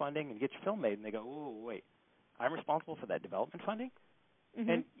capital funding and get your film made. And they go, oh, wait, I'm responsible for that development funding?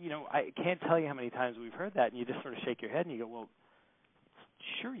 And, I can't tell you how many times we've heard that, and you just sort of shake your head and you go, well,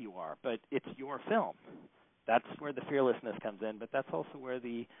 sure you are, but it's your film. That's where the fearlessness comes in, but that's also where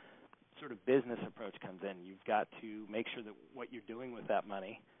the sort of business approach comes in. You've got to make sure that what you're doing with that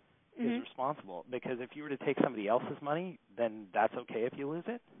money is responsible, because if you were to take somebody else's money, then that's okay if you lose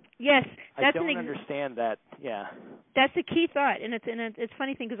it. Yes, I don't understand that. Yeah, that's a key thought, and it's a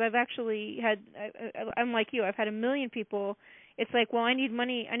funny thing because I've actually had I'm like you. I've had a million people. It's like, well, I need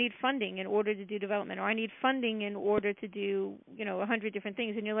money, I need funding in order to do development, or I need funding in order to do 100 different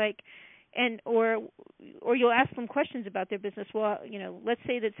things, and you're like, or you'll ask them questions about their business. Well, let's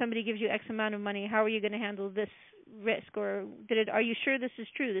say that somebody gives you X amount of money. How are you going to handle this risk? Or are you sure this is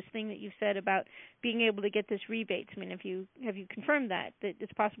true? This thing that you've said about being able to get this rebate. I mean, have you confirmed that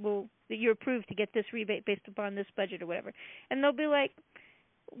it's possible that you're approved to get this rebate based upon this budget or whatever? And they'll be like,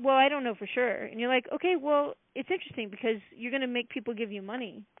 well, I don't know for sure. And you're like, okay, well, it's interesting because you're going to make people give you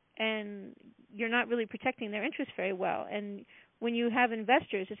money, and you're not really protecting their interests very well. And when you have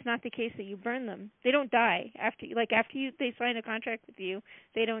investors, it's not the case that you burn them. They don't die after they sign a contract with you.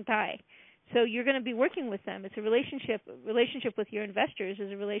 They don't die. So you're going to be working with them. It's a relationship. Relationship with your investors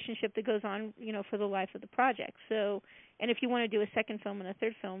is a relationship that goes on, for the life of the project. So, and if you want to do a second film and a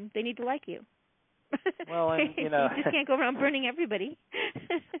third film, they need to like you. Well, and you just can't go around burning everybody.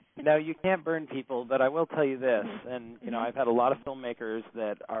 No, you can't burn people, but I will tell you this, and I've had a lot of filmmakers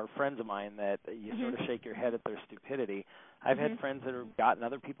that are friends of mine that you sort of shake your head at their stupidity. I've had friends that have gotten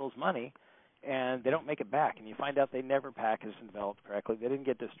other people's money, and they don't make it back, and you find out they never packaged and developed correctly. They didn't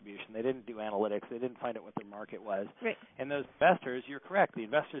get distribution. They didn't do analytics. They didn't find out what their market was. Right. And those investors, you're correct, the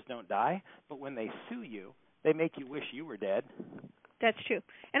investors don't die, but when they sue you, they make you wish you were dead. That's true,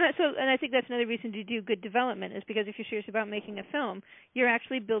 and I think that's another reason to do good development is because if you're serious about making a film, you're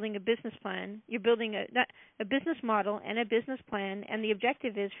actually building a business plan. You're building a business model and a business plan, and the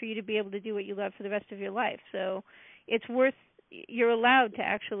objective is for you to be able to do what you love for the rest of your life. So, you're allowed to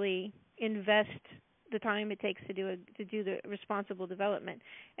actually invest the time it takes to do the responsible development.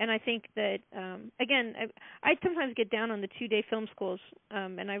 And I think that again, I sometimes get down on the 2-day film schools,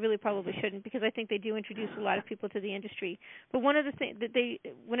 and I really probably shouldn't because I think they do introduce a lot of people to the industry. But one of the things that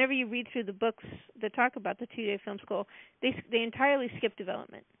whenever you read through the books that talk about the 2-day film school, they entirely skip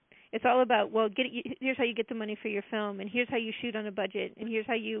development. It's all about, well, here's how you get the money for your film, and here's how you shoot on a budget, and here's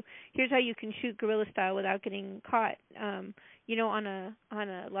how you can shoot guerrilla style without getting caught, on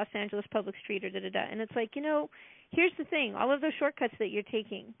a Los Angeles public street or da-da-da. And it's like, here's the thing: all of those shortcuts that you're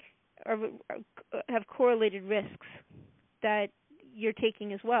taking have correlated risks that you're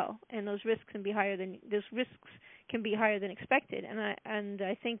taking as well, and those risks can be higher than expected. And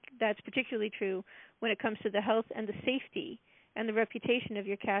I think that's particularly true when it comes to the health and the safety and the reputation of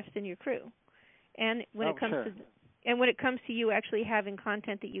your cast and your crew, and when it comes to you actually having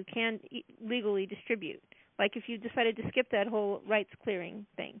content that you can legally distribute. Like if you decided to skip that whole rights clearing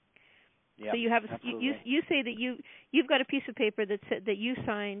thing, so you have you say that you've got a piece of paper that you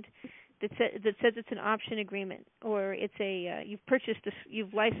signed that says it's an option agreement, or it's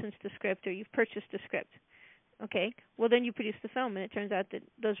you've licensed the script, or you've purchased a script. Okay, well then you produce the film, and it turns out that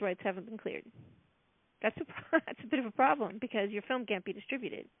those rights haven't been cleared. That's a bit of a problem because your film can't be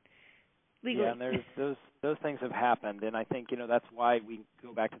distributed legally. Yeah, and there's those things have happened, and I think that's why we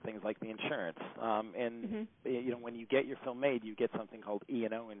go back to things like the insurance. When you get your film made, you get something called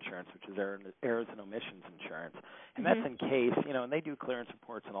E&O insurance, which is errors and omissions insurance, and that's in case and they do clearance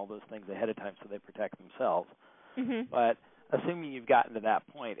reports and all those things ahead of time so they protect themselves. But assuming you've gotten to that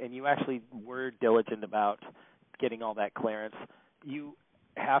point and you actually were diligent about getting all that clearance, you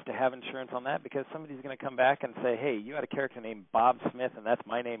have to have insurance on that because somebody's going to come back and say, hey, you had a character named Bob Smith and that's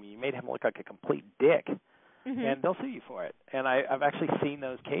my name, and you made him look like a complete dick, and they'll sue you for it. And I've actually seen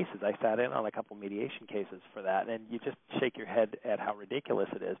those cases. I sat in on a couple mediation cases for that, and you just shake your head at how ridiculous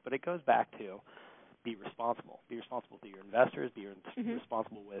it is. But it goes back to be responsible. Be responsible to your investors, be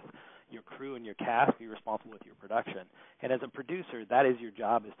responsible with your crew and your cast, be responsible with your production. And as a producer, that is your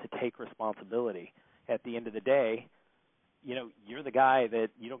job, is to take responsibility. At the end of the day, you're the guy that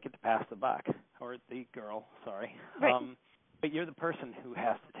you don't get to pass the buck, or the girl, sorry. Right. But you're the person who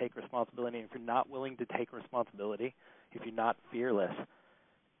has to take responsibility. And if you're not willing to take responsibility, if you're not fearless,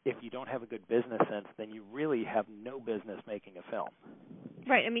 if you don't have a good business sense, then you really have no business making a film.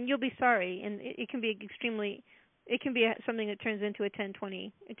 Right. I mean, you'll be sorry, and it can be something that turns into a 10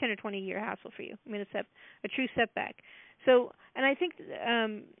 or 20 year hassle for you. I mean, it's a true setback. So, and I think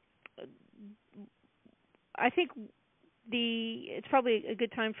it's probably a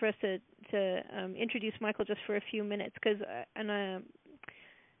good time for us to introduce Michael just for a few minutes, because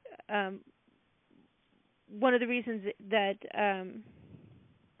one of the reasons that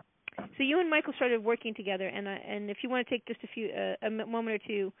so you and Michael started working together, and if you want to take just a moment or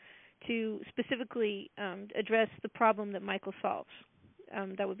two to specifically address the problem that Michael solves,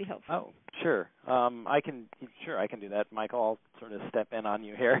 that would be helpful. Oh, sure. I can do that, Michael. I'll sort of step in on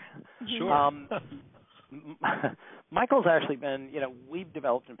you here. Sure. Michael's actually been, we've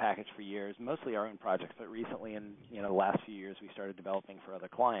developed and packaged for years, mostly our own projects, but recently in, the last few years we started developing for other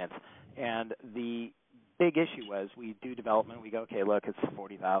clients. And the big issue was we do development, we go, okay, look, it's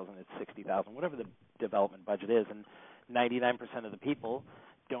 $40,000, it's $60,000, whatever the development budget is, and 99% of the people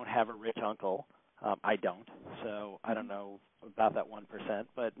don't have a rich uncle. I don't, so I don't know about that 1%,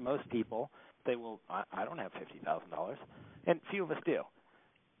 but most people, they will, I don't have $50,000, and few of us do.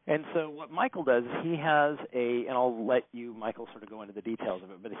 And so what Michael does is he has and I'll let you, Michael, sort of go into the details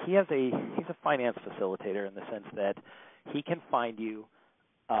of it, but he's a finance facilitator in the sense that he can find you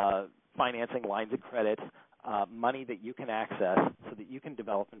financing lines of credit, money that you can access so that you can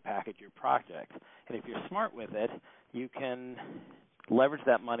develop and package your project. And if you're smart with it, you can leverage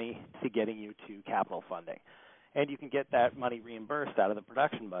that money to getting you to capital funding. And you can get that money reimbursed out of the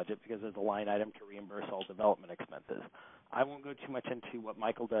production budget because there's a line item to reimburse all development expenses. I won't go too much into what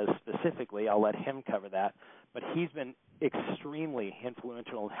Michael does specifically. I'll let him cover that. But he's been extremely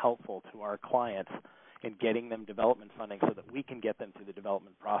influential and helpful to our clients in getting them development funding so that we can get them through the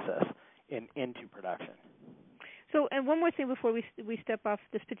development process and into production. So, and one more thing before we step off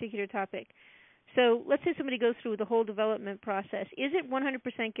this particular topic. So let's say somebody goes through the whole development process. Is it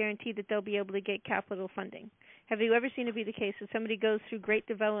 100% guaranteed that they'll be able to get capital funding? Have you ever seen it be the case that somebody goes through great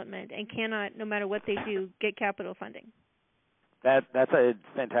development and cannot, no matter what they do, get capital funding? That's a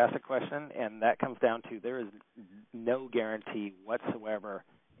fantastic question, and that comes down to there is no guarantee whatsoever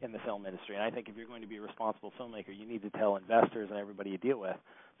in the film industry. And I think if you're going to be a responsible filmmaker, you need to tell investors and everybody you deal with,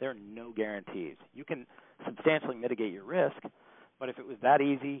 there are no guarantees. You can substantially mitigate your risk, but if it was that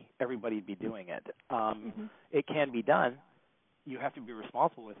easy, everybody would be doing it. It can be done. You have to be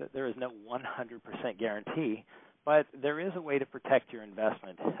responsible with it. There is no 100% guarantee, but there is a way to protect your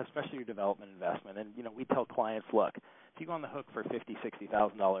investment, especially your development investment. And, we tell clients, look, if you go on the hook for $50,000,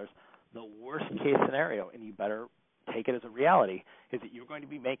 $60,000, the worst case scenario, and you better take it as a reality, is that you're going to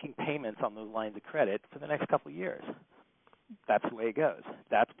be making payments on those lines of credit for the next couple of years. That's the way it goes.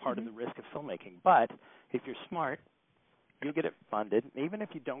 That's part of the risk of filmmaking. But if you're smart, you'll get it funded. Even if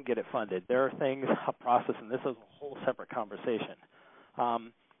you don't get it funded, there are things, a process, and this is a whole separate conversation.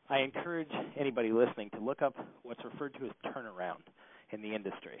 I encourage anybody listening to look up what's referred to as turnaround in the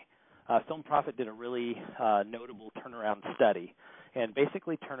industry. Film Profit did a really notable turnaround study. And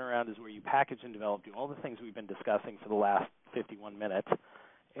basically, turnaround is where you package and develop, do all the things we've been discussing for the last 51 minutes,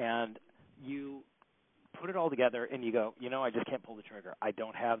 and you put it all together and you go, I just can't pull the trigger. I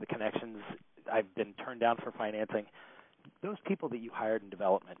don't have the connections. I've been turned down for financing. Those people that you hired in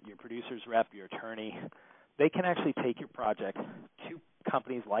development, your producer's rep, your attorney, they can actually take your project to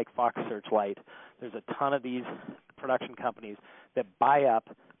companies like Fox Searchlight. There's a ton of these production companies that buy up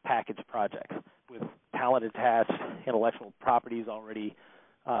packaged projects with talent attached, intellectual properties already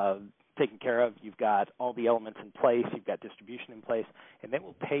taken care of. You've got all the elements in place. You've got distribution in place, and they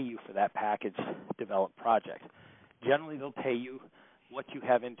will pay you for that packaged developed project. Generally, they'll pay you what you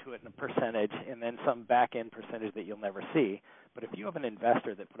have into it in a percentage, and then some back-end percentage that you'll never see. But if you have an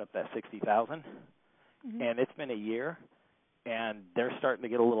investor that put up that $60,000, and it's been a year, and they're starting to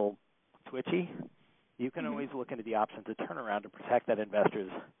get a little twitchy, you can always look into the options to turn around to protect that investor's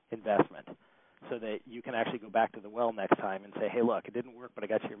investment, so that you can actually go back to the well next time and say, hey, look, it didn't work, but I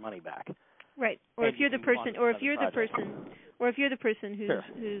got your money back. Right. Or if you're the person,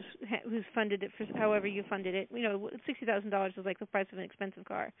 who's funded it for however you funded it. $60,000 is like the price of an expensive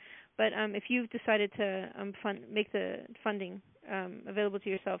car. But if you've decided to make the funding available to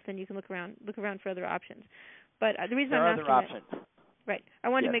yourself, then you can look around for other options. But the reason there I'm are asking other options. Right. I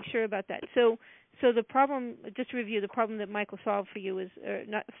wanted to make sure about that. So the problem, just to review, the problem that Michael solved for you is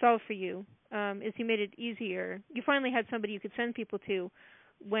he made it easier. You finally had somebody you could send people to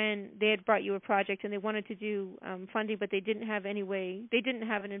when they had brought you a project and they wanted to do funding, but they didn't have an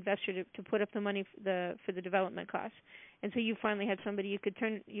investor to put up the money for the development costs. And so you finally had somebody you could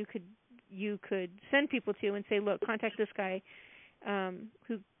send people to and say, look, contact this guy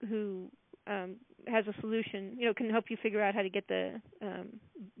who has a solution, can help you figure out how to get the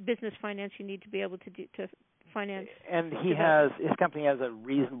business finance you need to be able to finance. And his company has a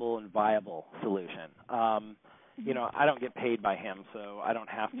reasonable and viable solution. I don't get paid by him, so I don't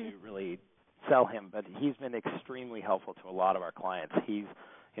have to really sell him, but he's been extremely helpful to a lot of our clients.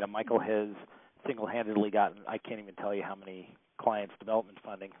 Michael has single-handedly gotten, I can't even tell you how many clients development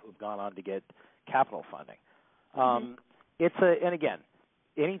funding who have gone on to get capital funding. And again,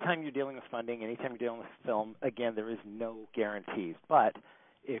 anytime you're dealing with funding, anytime you're dealing with film, again, there is no guarantees. But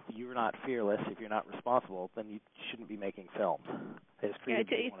if you're not fearless, if you're not responsible, then you shouldn't be making films as creative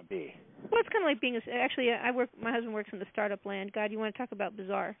as you want to be. Well, it's kind of like being my husband works in the startup land. God, you want to talk about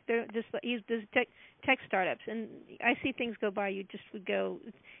bizarre. He does tech startups, and I see things go by. You just would go,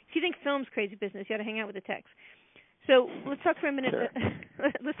 if you think film's crazy business, you got to hang out with the techs. So let's talk for a minute. Sure.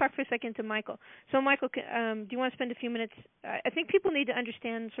 Let's talk for a second to Michael. So Michael, do you want to spend a few minutes? I think people need to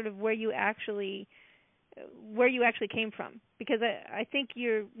understand sort of where you actually came from, because I think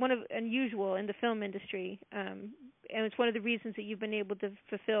you're unusual in the film industry, and it's one of the reasons that you've been able to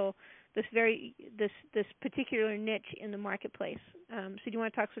fulfill this particular niche in the marketplace. So do you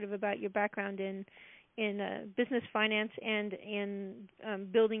want to talk sort of about your background in business finance and in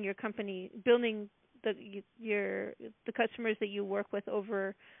building your company, building the customers that you work with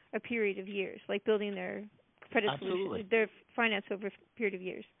over a period of years, like building their credit solutions, their finance over a period of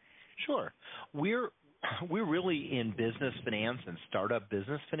years? Sure. We're really in business finance and startup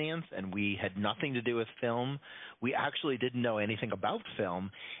business finance, and we had nothing to do with film. We actually didn't know anything about film,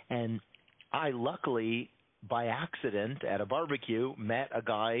 and I luckily, by accident, at a barbecue, met a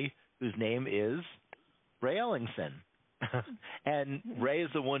guy whose name is Ray Ellingsen. And Ray is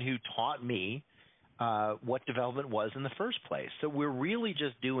the one who taught me what development was in the first place. So we're really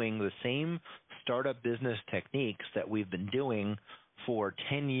just doing the same startup business techniques that we've been doing for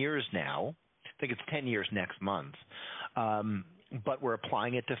 10 years now. I think it's 10 years next month. But we're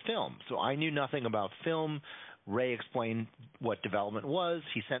applying it to film. So I knew nothing about film. Ray explained what development was.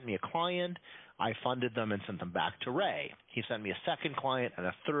 He sent me a client. I funded them and sent them back to Ray. He sent me a second client and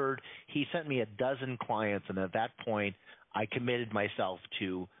a third. He sent me a dozen clients, and at that point, I committed myself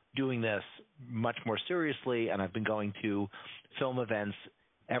to doing this much more seriously, and I've been going to film events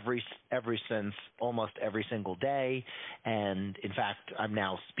ever since, almost every single day. And in fact, I'm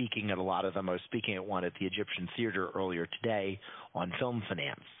now speaking at a lot of them. I was speaking at one at the Egyptian Theater earlier today on film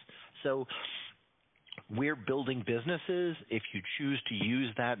finance. So we're building businesses. If you choose to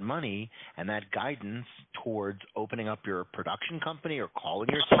use that money and that guidance towards opening up your production company or calling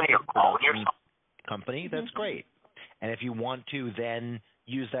yourself a production company, that's great. And if you want to then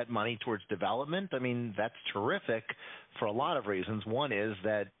use that money towards development, I mean, that's terrific for a lot of reasons. One is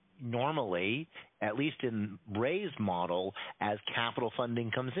that normally, at least in Ray's model, as capital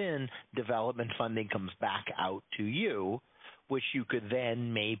funding comes in, development funding comes back out to you, which you could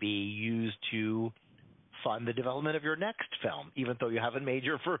then maybe use to fund the development of your next film, even though you haven't made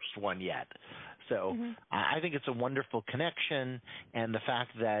your first one yet. So I think it's a wonderful connection, and the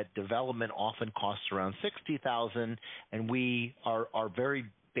fact that development often costs around $60,000, and our very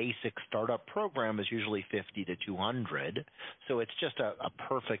basic startup program is usually $50 to $200. So it's just a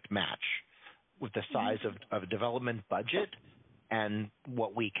perfect match with the size of a development budget and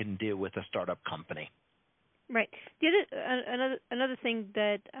what we can do with a startup company. Right. The other another thing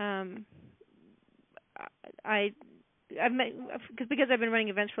that I've met, because I've been running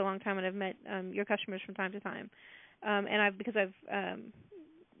events for a long time, and I've met your customers from time to time, and because I've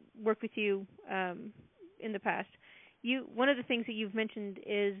worked with you in the past. One of the things that you've mentioned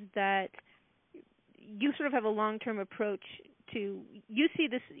is that you sort of have a long-term approach to. You see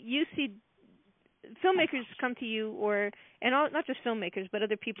filmmakers come to you, not just filmmakers, but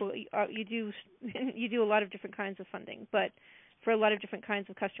other people. You do a lot of different kinds of funding, but for a lot of different kinds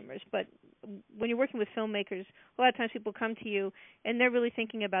of customers. But when you're working with filmmakers, a lot of times people come to you and they're really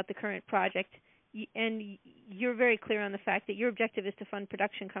thinking about the current project, and you're very clear on the fact that your objective is to fund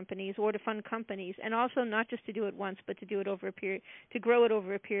production companies or to fund companies, and also not just to do it once, but to do it over a period, to grow it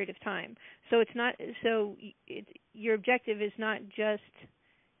over a period of time. So your objective is not just,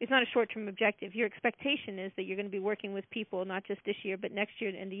 it's not a short-term objective. Your expectation is that you're going to be working with people not just this year, but next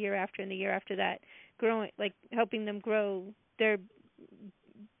year and the year after and the year after that, helping them grow their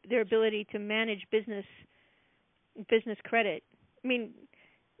ability to manage business credit. I mean,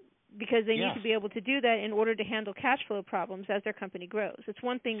 because they need to be able to do that in order to handle cash flow problems as their company grows. It's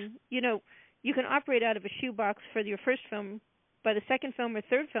one thing, you can operate out of a shoebox for your first film. By the second film or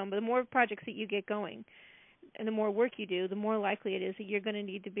third film, but the more projects that you get going and the more work you do, the more likely it is that you're going to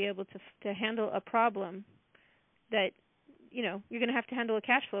need to be able to handle a problem that, you're going to have to handle a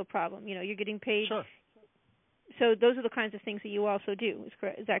cash flow problem. You're getting paid. Sure. So those are the kinds of things that you also do.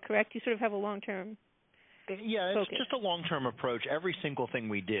 Is that correct? You sort of have a long-term Yeah, it's focus. just a long-term approach. Every single thing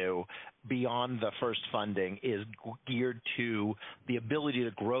we do beyond the first funding is geared to the ability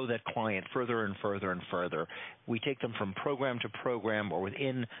to grow that client further and further and further. We take them from program to program, or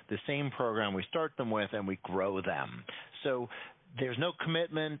within the same program we start them with, and we grow them. So there's no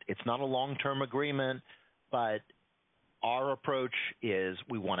commitment. It's not a long-term agreement, but our approach is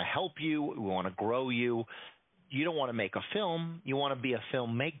we want to help you. We want to grow you. You don't want to make a film. You want to be a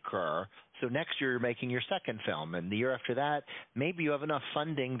filmmaker. So next year you're making your second film, and the year after that, maybe you have enough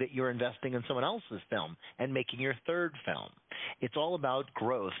funding that you're investing in someone else's film and making your third film. It's all about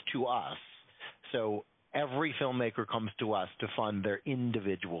growth to us. So every filmmaker comes to us to fund their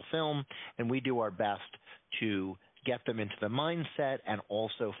individual film, and we do our best to get them into the mindset and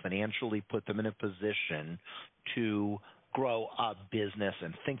also financially put them in a position to grow a business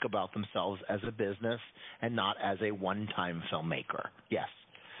and think about themselves as a business and not as a one-time filmmaker. Yes.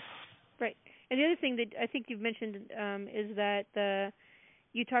 Right. And the other thing that I think you've mentioned is that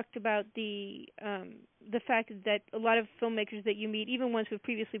you talked about the fact that a lot of filmmakers that you meet, even ones who've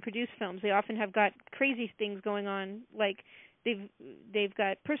previously produced films, they often have got crazy things going on, like they've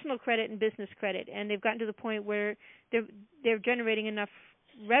got personal credit and business credit, and they've gotten to the point where they're generating enough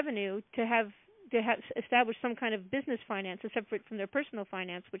revenue to have establish some kind of business finance separate from their personal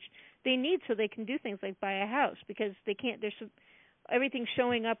finance, which they need so they can do things like buy a house, because they can't. Everything's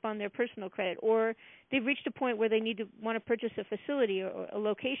showing up on their personal credit, or they've reached a point where they want to purchase a facility or a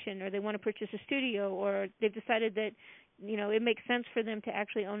location, or they want to purchase a studio, or they've decided that it makes sense for them to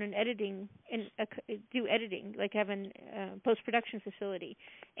actually own an editing and do editing, like have a post-production facility.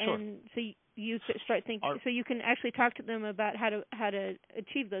 And so you start thinking, so you can actually talk to them about how to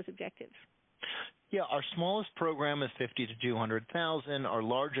achieve those objectives. Yeah, our smallest program is $50,000 to $200,000. Our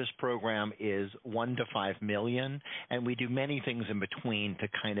largest program is $1 to $5 million, and we do many things in between to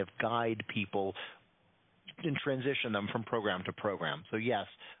kind of guide people and transition them from program to program. So yes,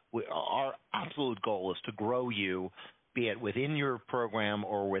 our absolute goal is to grow you, be it within your program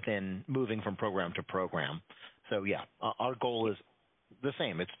or within moving from program to program. So yeah, our goal is the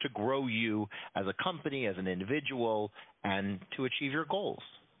same. It's to grow you as a company, as an individual, and to achieve your goals.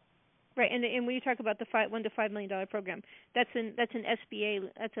 Right, and when you talk about the $1 to $5 million program, that's an SBA.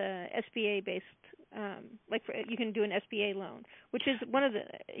 That's a SBA based. You can do an SBA loan, which is one of the.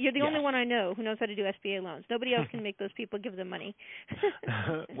 You're the only one I know who knows how to do SBA loans. Nobody else can make those people give them money.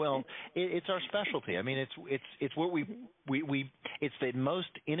 Well, it's our specialty. I mean, it's what we it's the most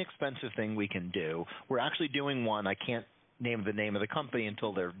inexpensive thing we can do. We're actually doing one. I can't name the name of the company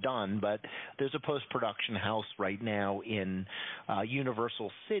until they're done, but there's a post-production house right now in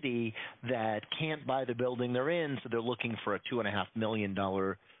Universal City that can't buy the building they're in, so they're looking for a $2.5 million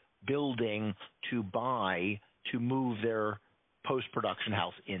building to buy to move their post-production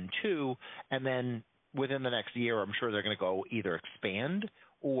house into, and then within the next year, I'm sure they're going to go either expand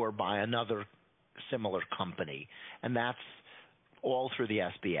or buy another similar company, and that's all through the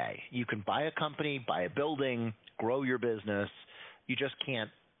SBA. You can buy a company, buy a building, grow your business. You just can't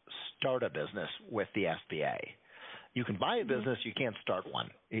start a business with the SBA. You can buy a business, you can't start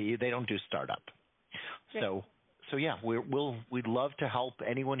one. They don't do startup. Right. So yeah, we'd love to help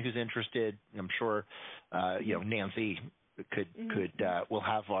anyone who's interested. I'm sure Nancy we'll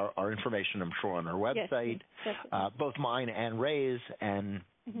have our information, I'm sure, on our website, both mine and Ray's, and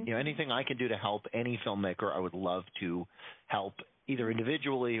anything I can do to help any filmmaker, I would love to help, either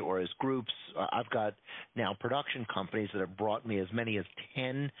individually or as groups. I've got now production companies that have brought me as many as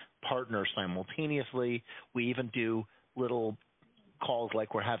 10 partners simultaneously. We even do little calls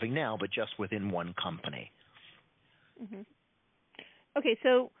like we're having now, but just within one company. Mm-hmm. Okay,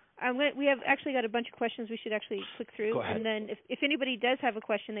 so we have actually got a bunch of questions we should actually click through. Go ahead. And then if anybody does have a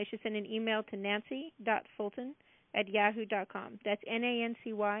question, they should send an email to nancy.fulton@yahoo.com. That's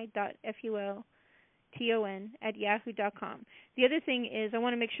nancy.fulton@yahoo.com. The other thing is I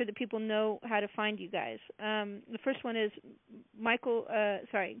want to make sure that people know how to find you guys. The first one is Ray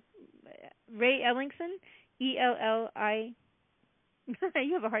Ellingsen, ELLI. You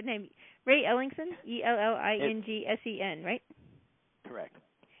have a hard name. Ray Ellingsen, ELLINGSEN, right? Correct.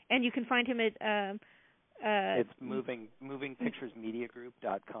 And you can find him at it's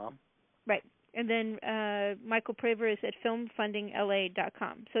movingpicturesmediagroup.com. Right. And then Michael Praver is at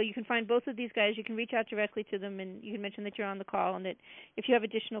filmfundingla.com. So you can find both of these guys. You can reach out directly to them, and you can mention that you're on the call and that if you have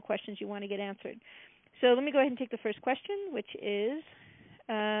additional questions you want to get answered. So let me go ahead and take the first question, which is,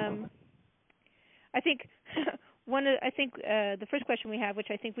 I think the first question we have,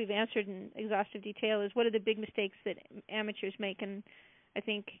 which I think we've answered in exhaustive detail, is what are the big mistakes that amateurs make? And I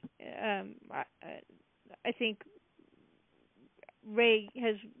think Ray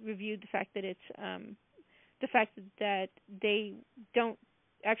has reviewed the fact that it's that they don't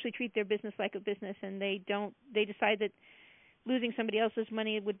actually treat their business like a business, and they decide that losing somebody else's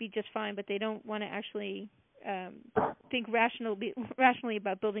money would be just fine, but they don't want to actually think rationally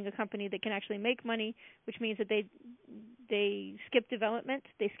about building a company that can actually make money, which means that they skip development,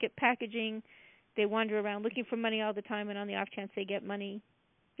 they skip packaging, they wander around looking for money all the time, and on the off chance they get money,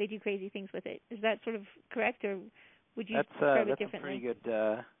 they do crazy things with it. Is that sort of correct, or would you describe it differently?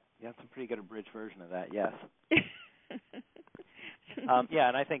 That's a pretty good abridged version of that, yes.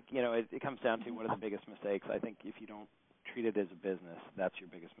 And I think, it comes down to what are the biggest mistakes. I think if you don't treat it as a business, that's your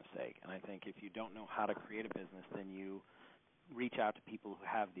biggest mistake. And I think if you don't know how to create a business, then you reach out to people who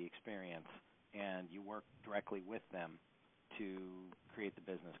have the experience and you work directly with them to create the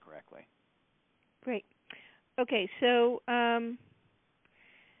business correctly. Great. Okay, so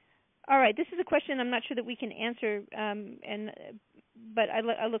all right, this is a question I'm not sure that we can answer, but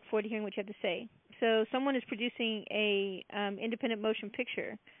I look forward to hearing what you have to say. So someone is producing a independent motion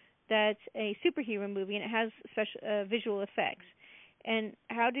picture that's a superhero movie, and it has special visual effects. And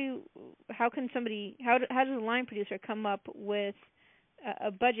how does a line producer come up with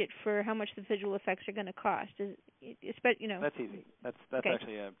a budget for how much the visual effects are going to cost? That's easy. That's okay.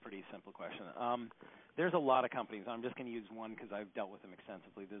 Actually a pretty simple question. There's a lot of companies. I'm just going to use one because I've dealt with them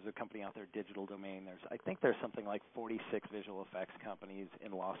extensively. There's a company out there, Digital Domain. I think there's something like 46 visual effects companies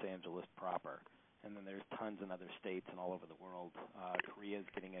in Los Angeles proper. And then there's tons in other states and all over the world. Korea is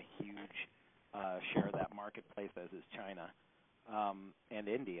getting a huge share of that marketplace, as is China, and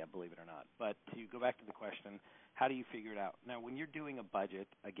India, believe it or not. But to go back to the question, how do you figure it out? Now, when you're doing a budget,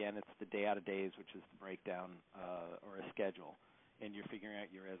 again, it's the day out of days, which is the breakdown or a schedule, and you're figuring out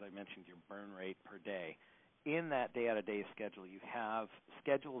as I mentioned, your burn rate per day. In that day out of days schedule, you have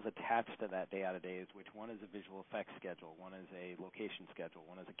schedules attached to that day out of days, which one is a visual effects schedule, one is a location schedule,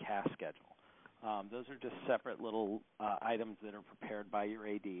 one is a cast schedule. Those are just separate little items that are prepared by your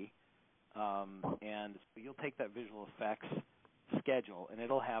AD. And so you'll take that visual effects schedule, and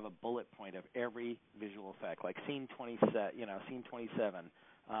it'll have a bullet point of every visual effect, like scene 27.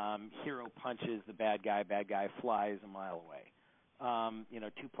 Hero punches the bad guy flies a mile away.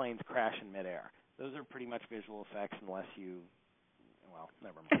 Two planes crash in midair. Those are pretty much visual effects, unless you, well,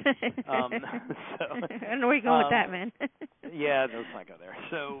 never mind. I don't know where you're going with that, man. Yeah, let's not go there.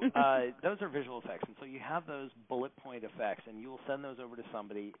 So those are visual effects, and so you have those bullet point effects, and you will send those over to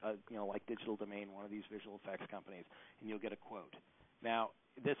somebody, like Digital Domain, one of these visual effects companies, and you'll get a quote. Now,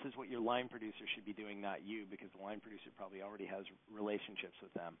 this is what your line producer should be doing, not you, because the line producer probably already has relationships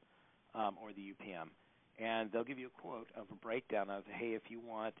with them, or the UPM. And they'll give you a quote of a breakdown of, hey, if you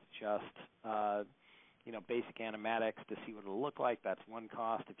want just basic animatics to see what it'll look like, that's one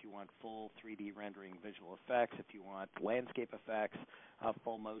cost. If you want full 3D rendering visual effects, if you want landscape effects,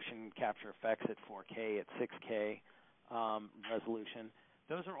 full motion capture effects at 4K, at 6K resolution,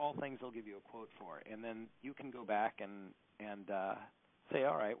 those are all things they'll give you a quote for. And then you can go back and say,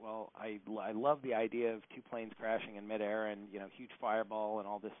 all right, well, I love the idea of two planes crashing in midair and huge fireball and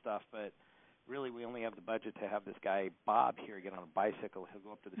all this stuff, but really, we only have the budget to have this guy Bob here get on a bicycle. He'll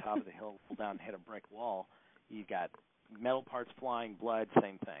go up to the top of the hill, pull down, and hit a brick wall. You've got metal parts flying, blood,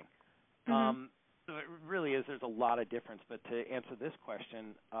 same thing. Mm-hmm. So it really is. There's a lot of difference. But to answer this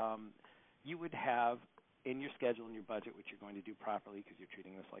question, you would have in your schedule and your budget, which you're going to do properly because you're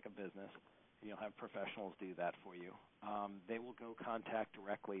treating this like a business, and you'll have professionals do that for you. They will go contact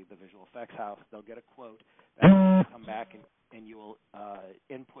directly the visual effects house. They'll get a quote. They'll come back and you will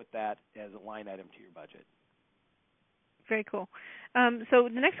input that as a line item to your budget. Very cool. So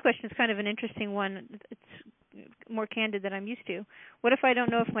the next question is kind of an interesting one. It's more candid than I'm used to. What if I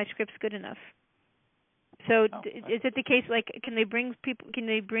don't know if my script's good enough? So is it the case, like, can they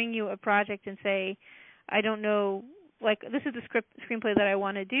bring you a project and say, I don't know, like, this is the screenplay that I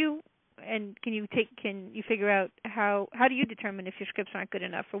want to do, and can you figure out how do you determine if your scripts aren't good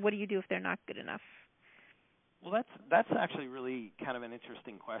enough, or what do you do if they're not good enough? Well, that's actually really kind of an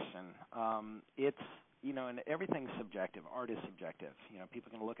interesting question. It's and everything's subjective. Art is subjective. People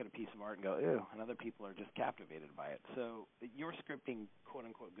can look at a piece of art and go, ew, and other people are just captivated by it. So your script being quote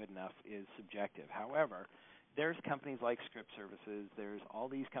unquote good enough is subjective. However, there's companies like Script Services. There's all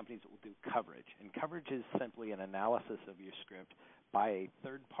these companies that will do coverage, and coverage is simply an analysis of your script by a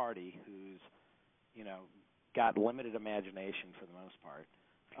third party who's got limited imagination for the most part.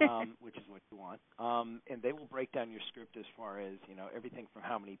 Which is what you want. And they will break down your script as far as, everything from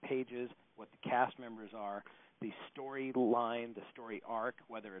how many pages, what the cast members are, the storyline, the story arc,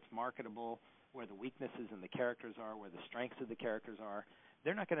 whether it's marketable, where the weaknesses in the characters are, where the strengths of the characters are.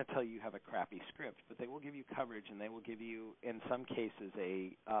 They're not going to tell you have a crappy script, but they will give you coverage, and they will give you, in some cases,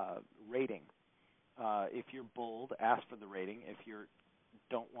 a rating. If you're bold, ask for the rating. If you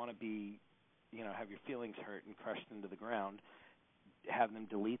don't want to be, have your feelings hurt and crushed into the ground, have them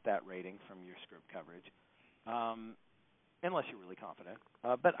delete that rating from your script coverage, unless you're really confident.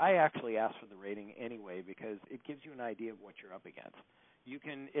 But I actually ask for the rating anyway because it gives you an idea of what you're up against. You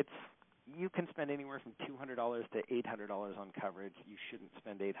can spend anywhere from $200 to $800 on coverage. You shouldn't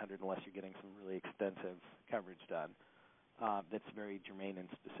spend $800 unless you're getting some really extensive coverage done. That's very germane and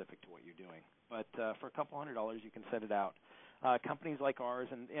specific to what you're doing. But for a couple $100, you can send it out. Companies like ours,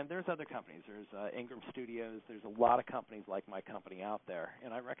 and there's other companies. There's Ingram Studios. There's a lot of companies like my company out there,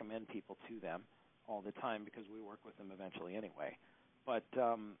 and I recommend people to them all the time because we work with them eventually anyway. But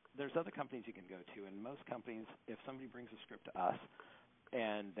there's other companies you can go to, and most companies, if somebody brings a script to us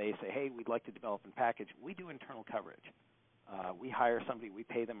and they say, hey, we'd like to develop and package, we do internal coverage. We hire somebody. We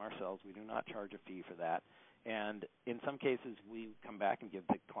pay them ourselves. We do not charge a fee for that. And in some cases, we come back and give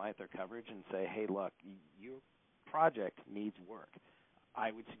the client their coverage and say, hey, look, your project needs work.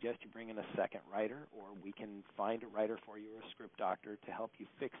 I would suggest you bring in a second writer, or we can find a writer for you or a script doctor to help you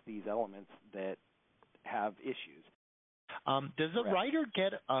fix these elements that have issues. Does the writer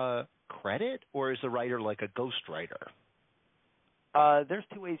get a credit, or is the writer like a ghostwriter? There's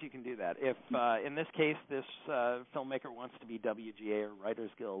two ways you can do that. If, in this case, this filmmaker wants to be WGA, or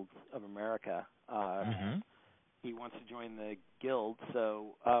Writers Guild of America, he wants to join the guild,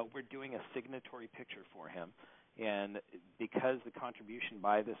 so we're doing a signatory picture for him. And because the contribution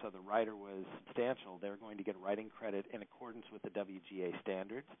by this other writer was substantial, they're going to get writing credit in accordance with the WGA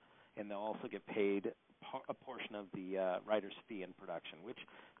standards, and they'll also get paid a portion of the writer's fee in production, which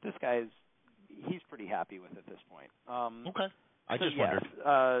this guy's pretty happy with at this point. Okay. I just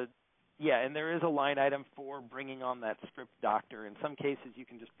wondered. Yeah, and there is a line item for bringing on that script doctor. In some cases, you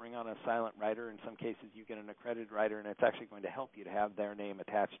can just bring on a silent writer. In some cases, you get an accredited writer, and it's actually going to help you to have their name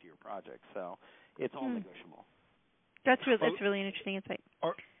attached to your project. So it's all negotiable. That's really an interesting insight.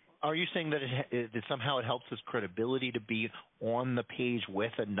 Are you saying that that somehow it helps its credibility to be on the page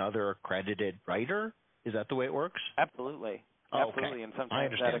with another accredited writer? Is that the way it works? Absolutely. Oh, Absolutely. okay. And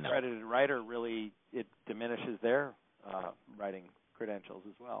sometimes that accredited writer really, it diminishes their writing credentials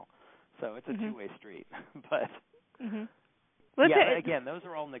as well. So it's a two-way street. But well, yeah, again, those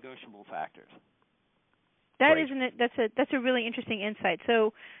are all negotiable factors. That isn't it. That's a really interesting insight.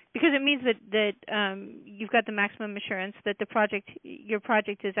 So because it means that you've got the maximum assurance that your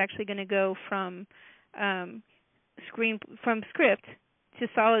project is actually going to go from script to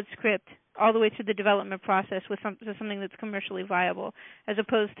solid script all the way through the development process with something that's commercially viable, as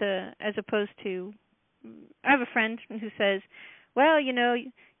opposed to I have a friend who says, well,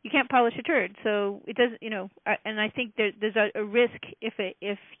 you can't polish a turd, so it does, and I think there's a risk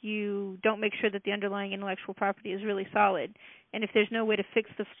if you don't make sure that the underlying intellectual property is really solid, and if there's no way to fix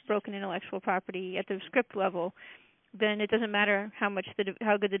the broken intellectual property at the script level, then it doesn't matter how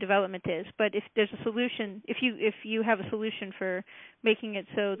good the development is. But if there's a solution, if you have a solution for making it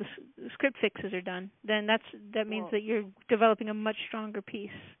so the script fixes are done, then that means that you're developing a much stronger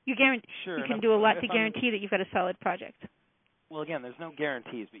piece. You can do a lot to guarantee that you've got a solid project. Well, again, there's no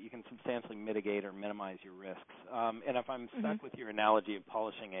guarantees, but you can substantially mitigate or minimize your risks. And if I'm stuck with your analogy of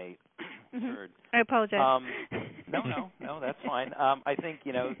polishing a turd, I apologize. No, that's fine. I think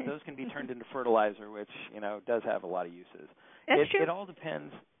those can be turned into fertilizer, which does have a lot of uses. That's true. It all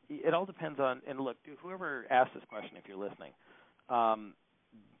depends. It all depends on. And look, whoever asked this question, if you're listening,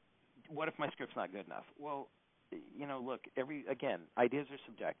 what if my script's not good enough? Well, look, ideas are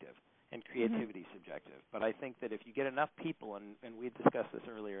subjective. And creativity is subjective. But I think that if you get enough people, and we discussed this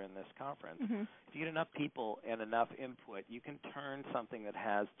earlier in this conference, if you get enough people and enough input, you can turn something that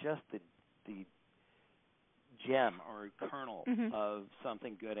has just the gem or kernel of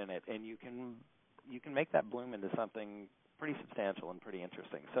something good in it, and you can make that bloom into something pretty substantial and pretty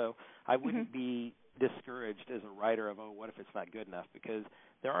interesting. So I wouldn't be discouraged as a writer of, what if it's not good enough? Because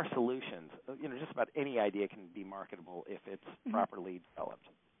there are solutions. Just about any idea can be marketable if it's properly developed.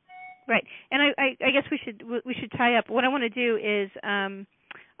 Right, and I guess we should tie up. What I want to do is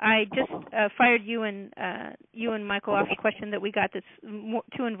I just fired you and Michael off a question that we got that's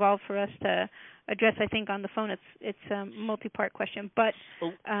too involved for us to address. I think on the phone it's a multi-part question. But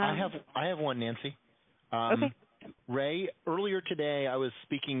I have one, Nancy. Okay. Ray, earlier today I was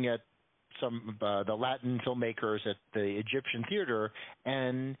speaking at some the Latin filmmakers at the Egyptian Theater,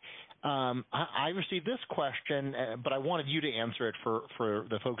 and I received this question, but I wanted you to answer it for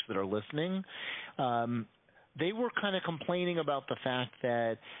the folks that are listening. They were kind of complaining about the fact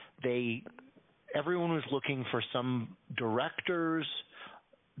that everyone was looking for some directors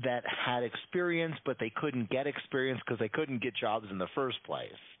that had experience, but they couldn't get experience because they couldn't get jobs in the first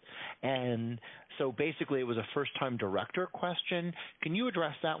place. And so basically it was a first-time director question. Can you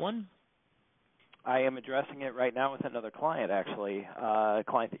address that one? I am addressing it right now with another client, actually, a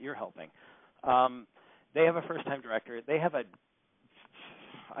client that you're helping. They have a first-time director. They have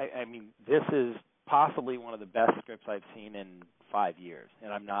this is possibly one of the best scripts I've seen in 5 years,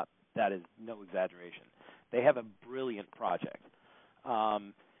 and that is no exaggeration. They have a brilliant project.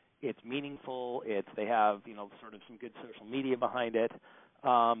 It's meaningful. They have, sort of some good social media behind it.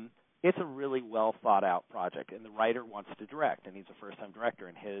 It's a really well-thought-out project, and the writer wants to direct, and he's a first-time director,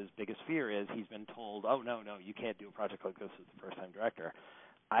 and his biggest fear is he's been told, oh, no, you can't do a project like this as a first-time director.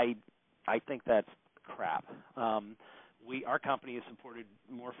 I think that's crap. Our company has supported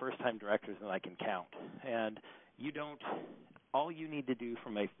more first-time directors than I can count, and all you need to do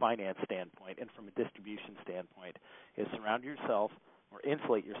from a finance standpoint and from a distribution standpoint is surround yourself or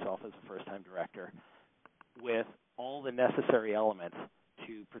insulate yourself as a first-time director with all the necessary elements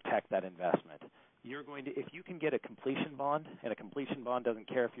to protect that investment. If you can get a completion bond, and a completion bond doesn't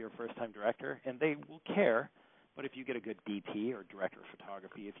care if you're a first-time director, and they will care, but if you get a good DP or director of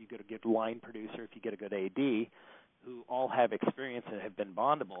photography, if you get a good line producer, if you get a good AD, who all have experience and have been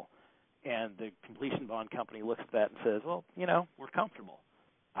bondable, and the completion bond company looks at that and says, well, we're comfortable.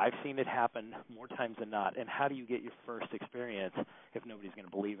 I've seen it happen more times than not. And how do you get your first experience if nobody's going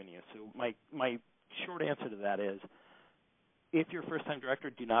to believe in you? So my short answer to that is, if you're a first-time director,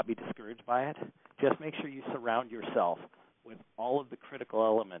 do not be discouraged by it. Just make sure you surround yourself with all of the critical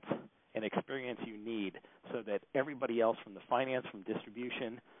elements and experience you need so that everybody else from the finance, from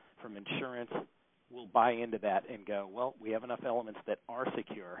distribution, from insurance will buy into that and go, well, we have enough elements that are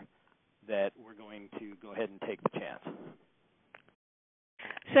secure that we're going to go ahead and take the chance.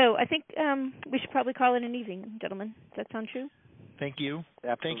 So I think we should probably call it an evening, gentlemen. Does that sound true? Thank you.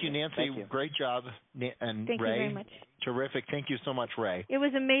 Absolutely. Thank you, Nancy. Thank you. Great job. And Thank Ray, you very much. terrific. Thank you so much, Ray. It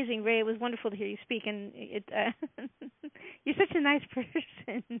was amazing, Ray. It was wonderful to hear you speak, and you're such a nice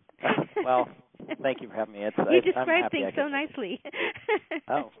person. Well, thank you for having me. You describe things so nicely.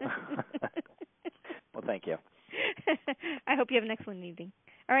 Oh. Well, thank you. I hope you have an excellent evening.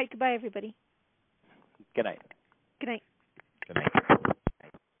 All right, goodbye, everybody. Good night. Good night. Good night.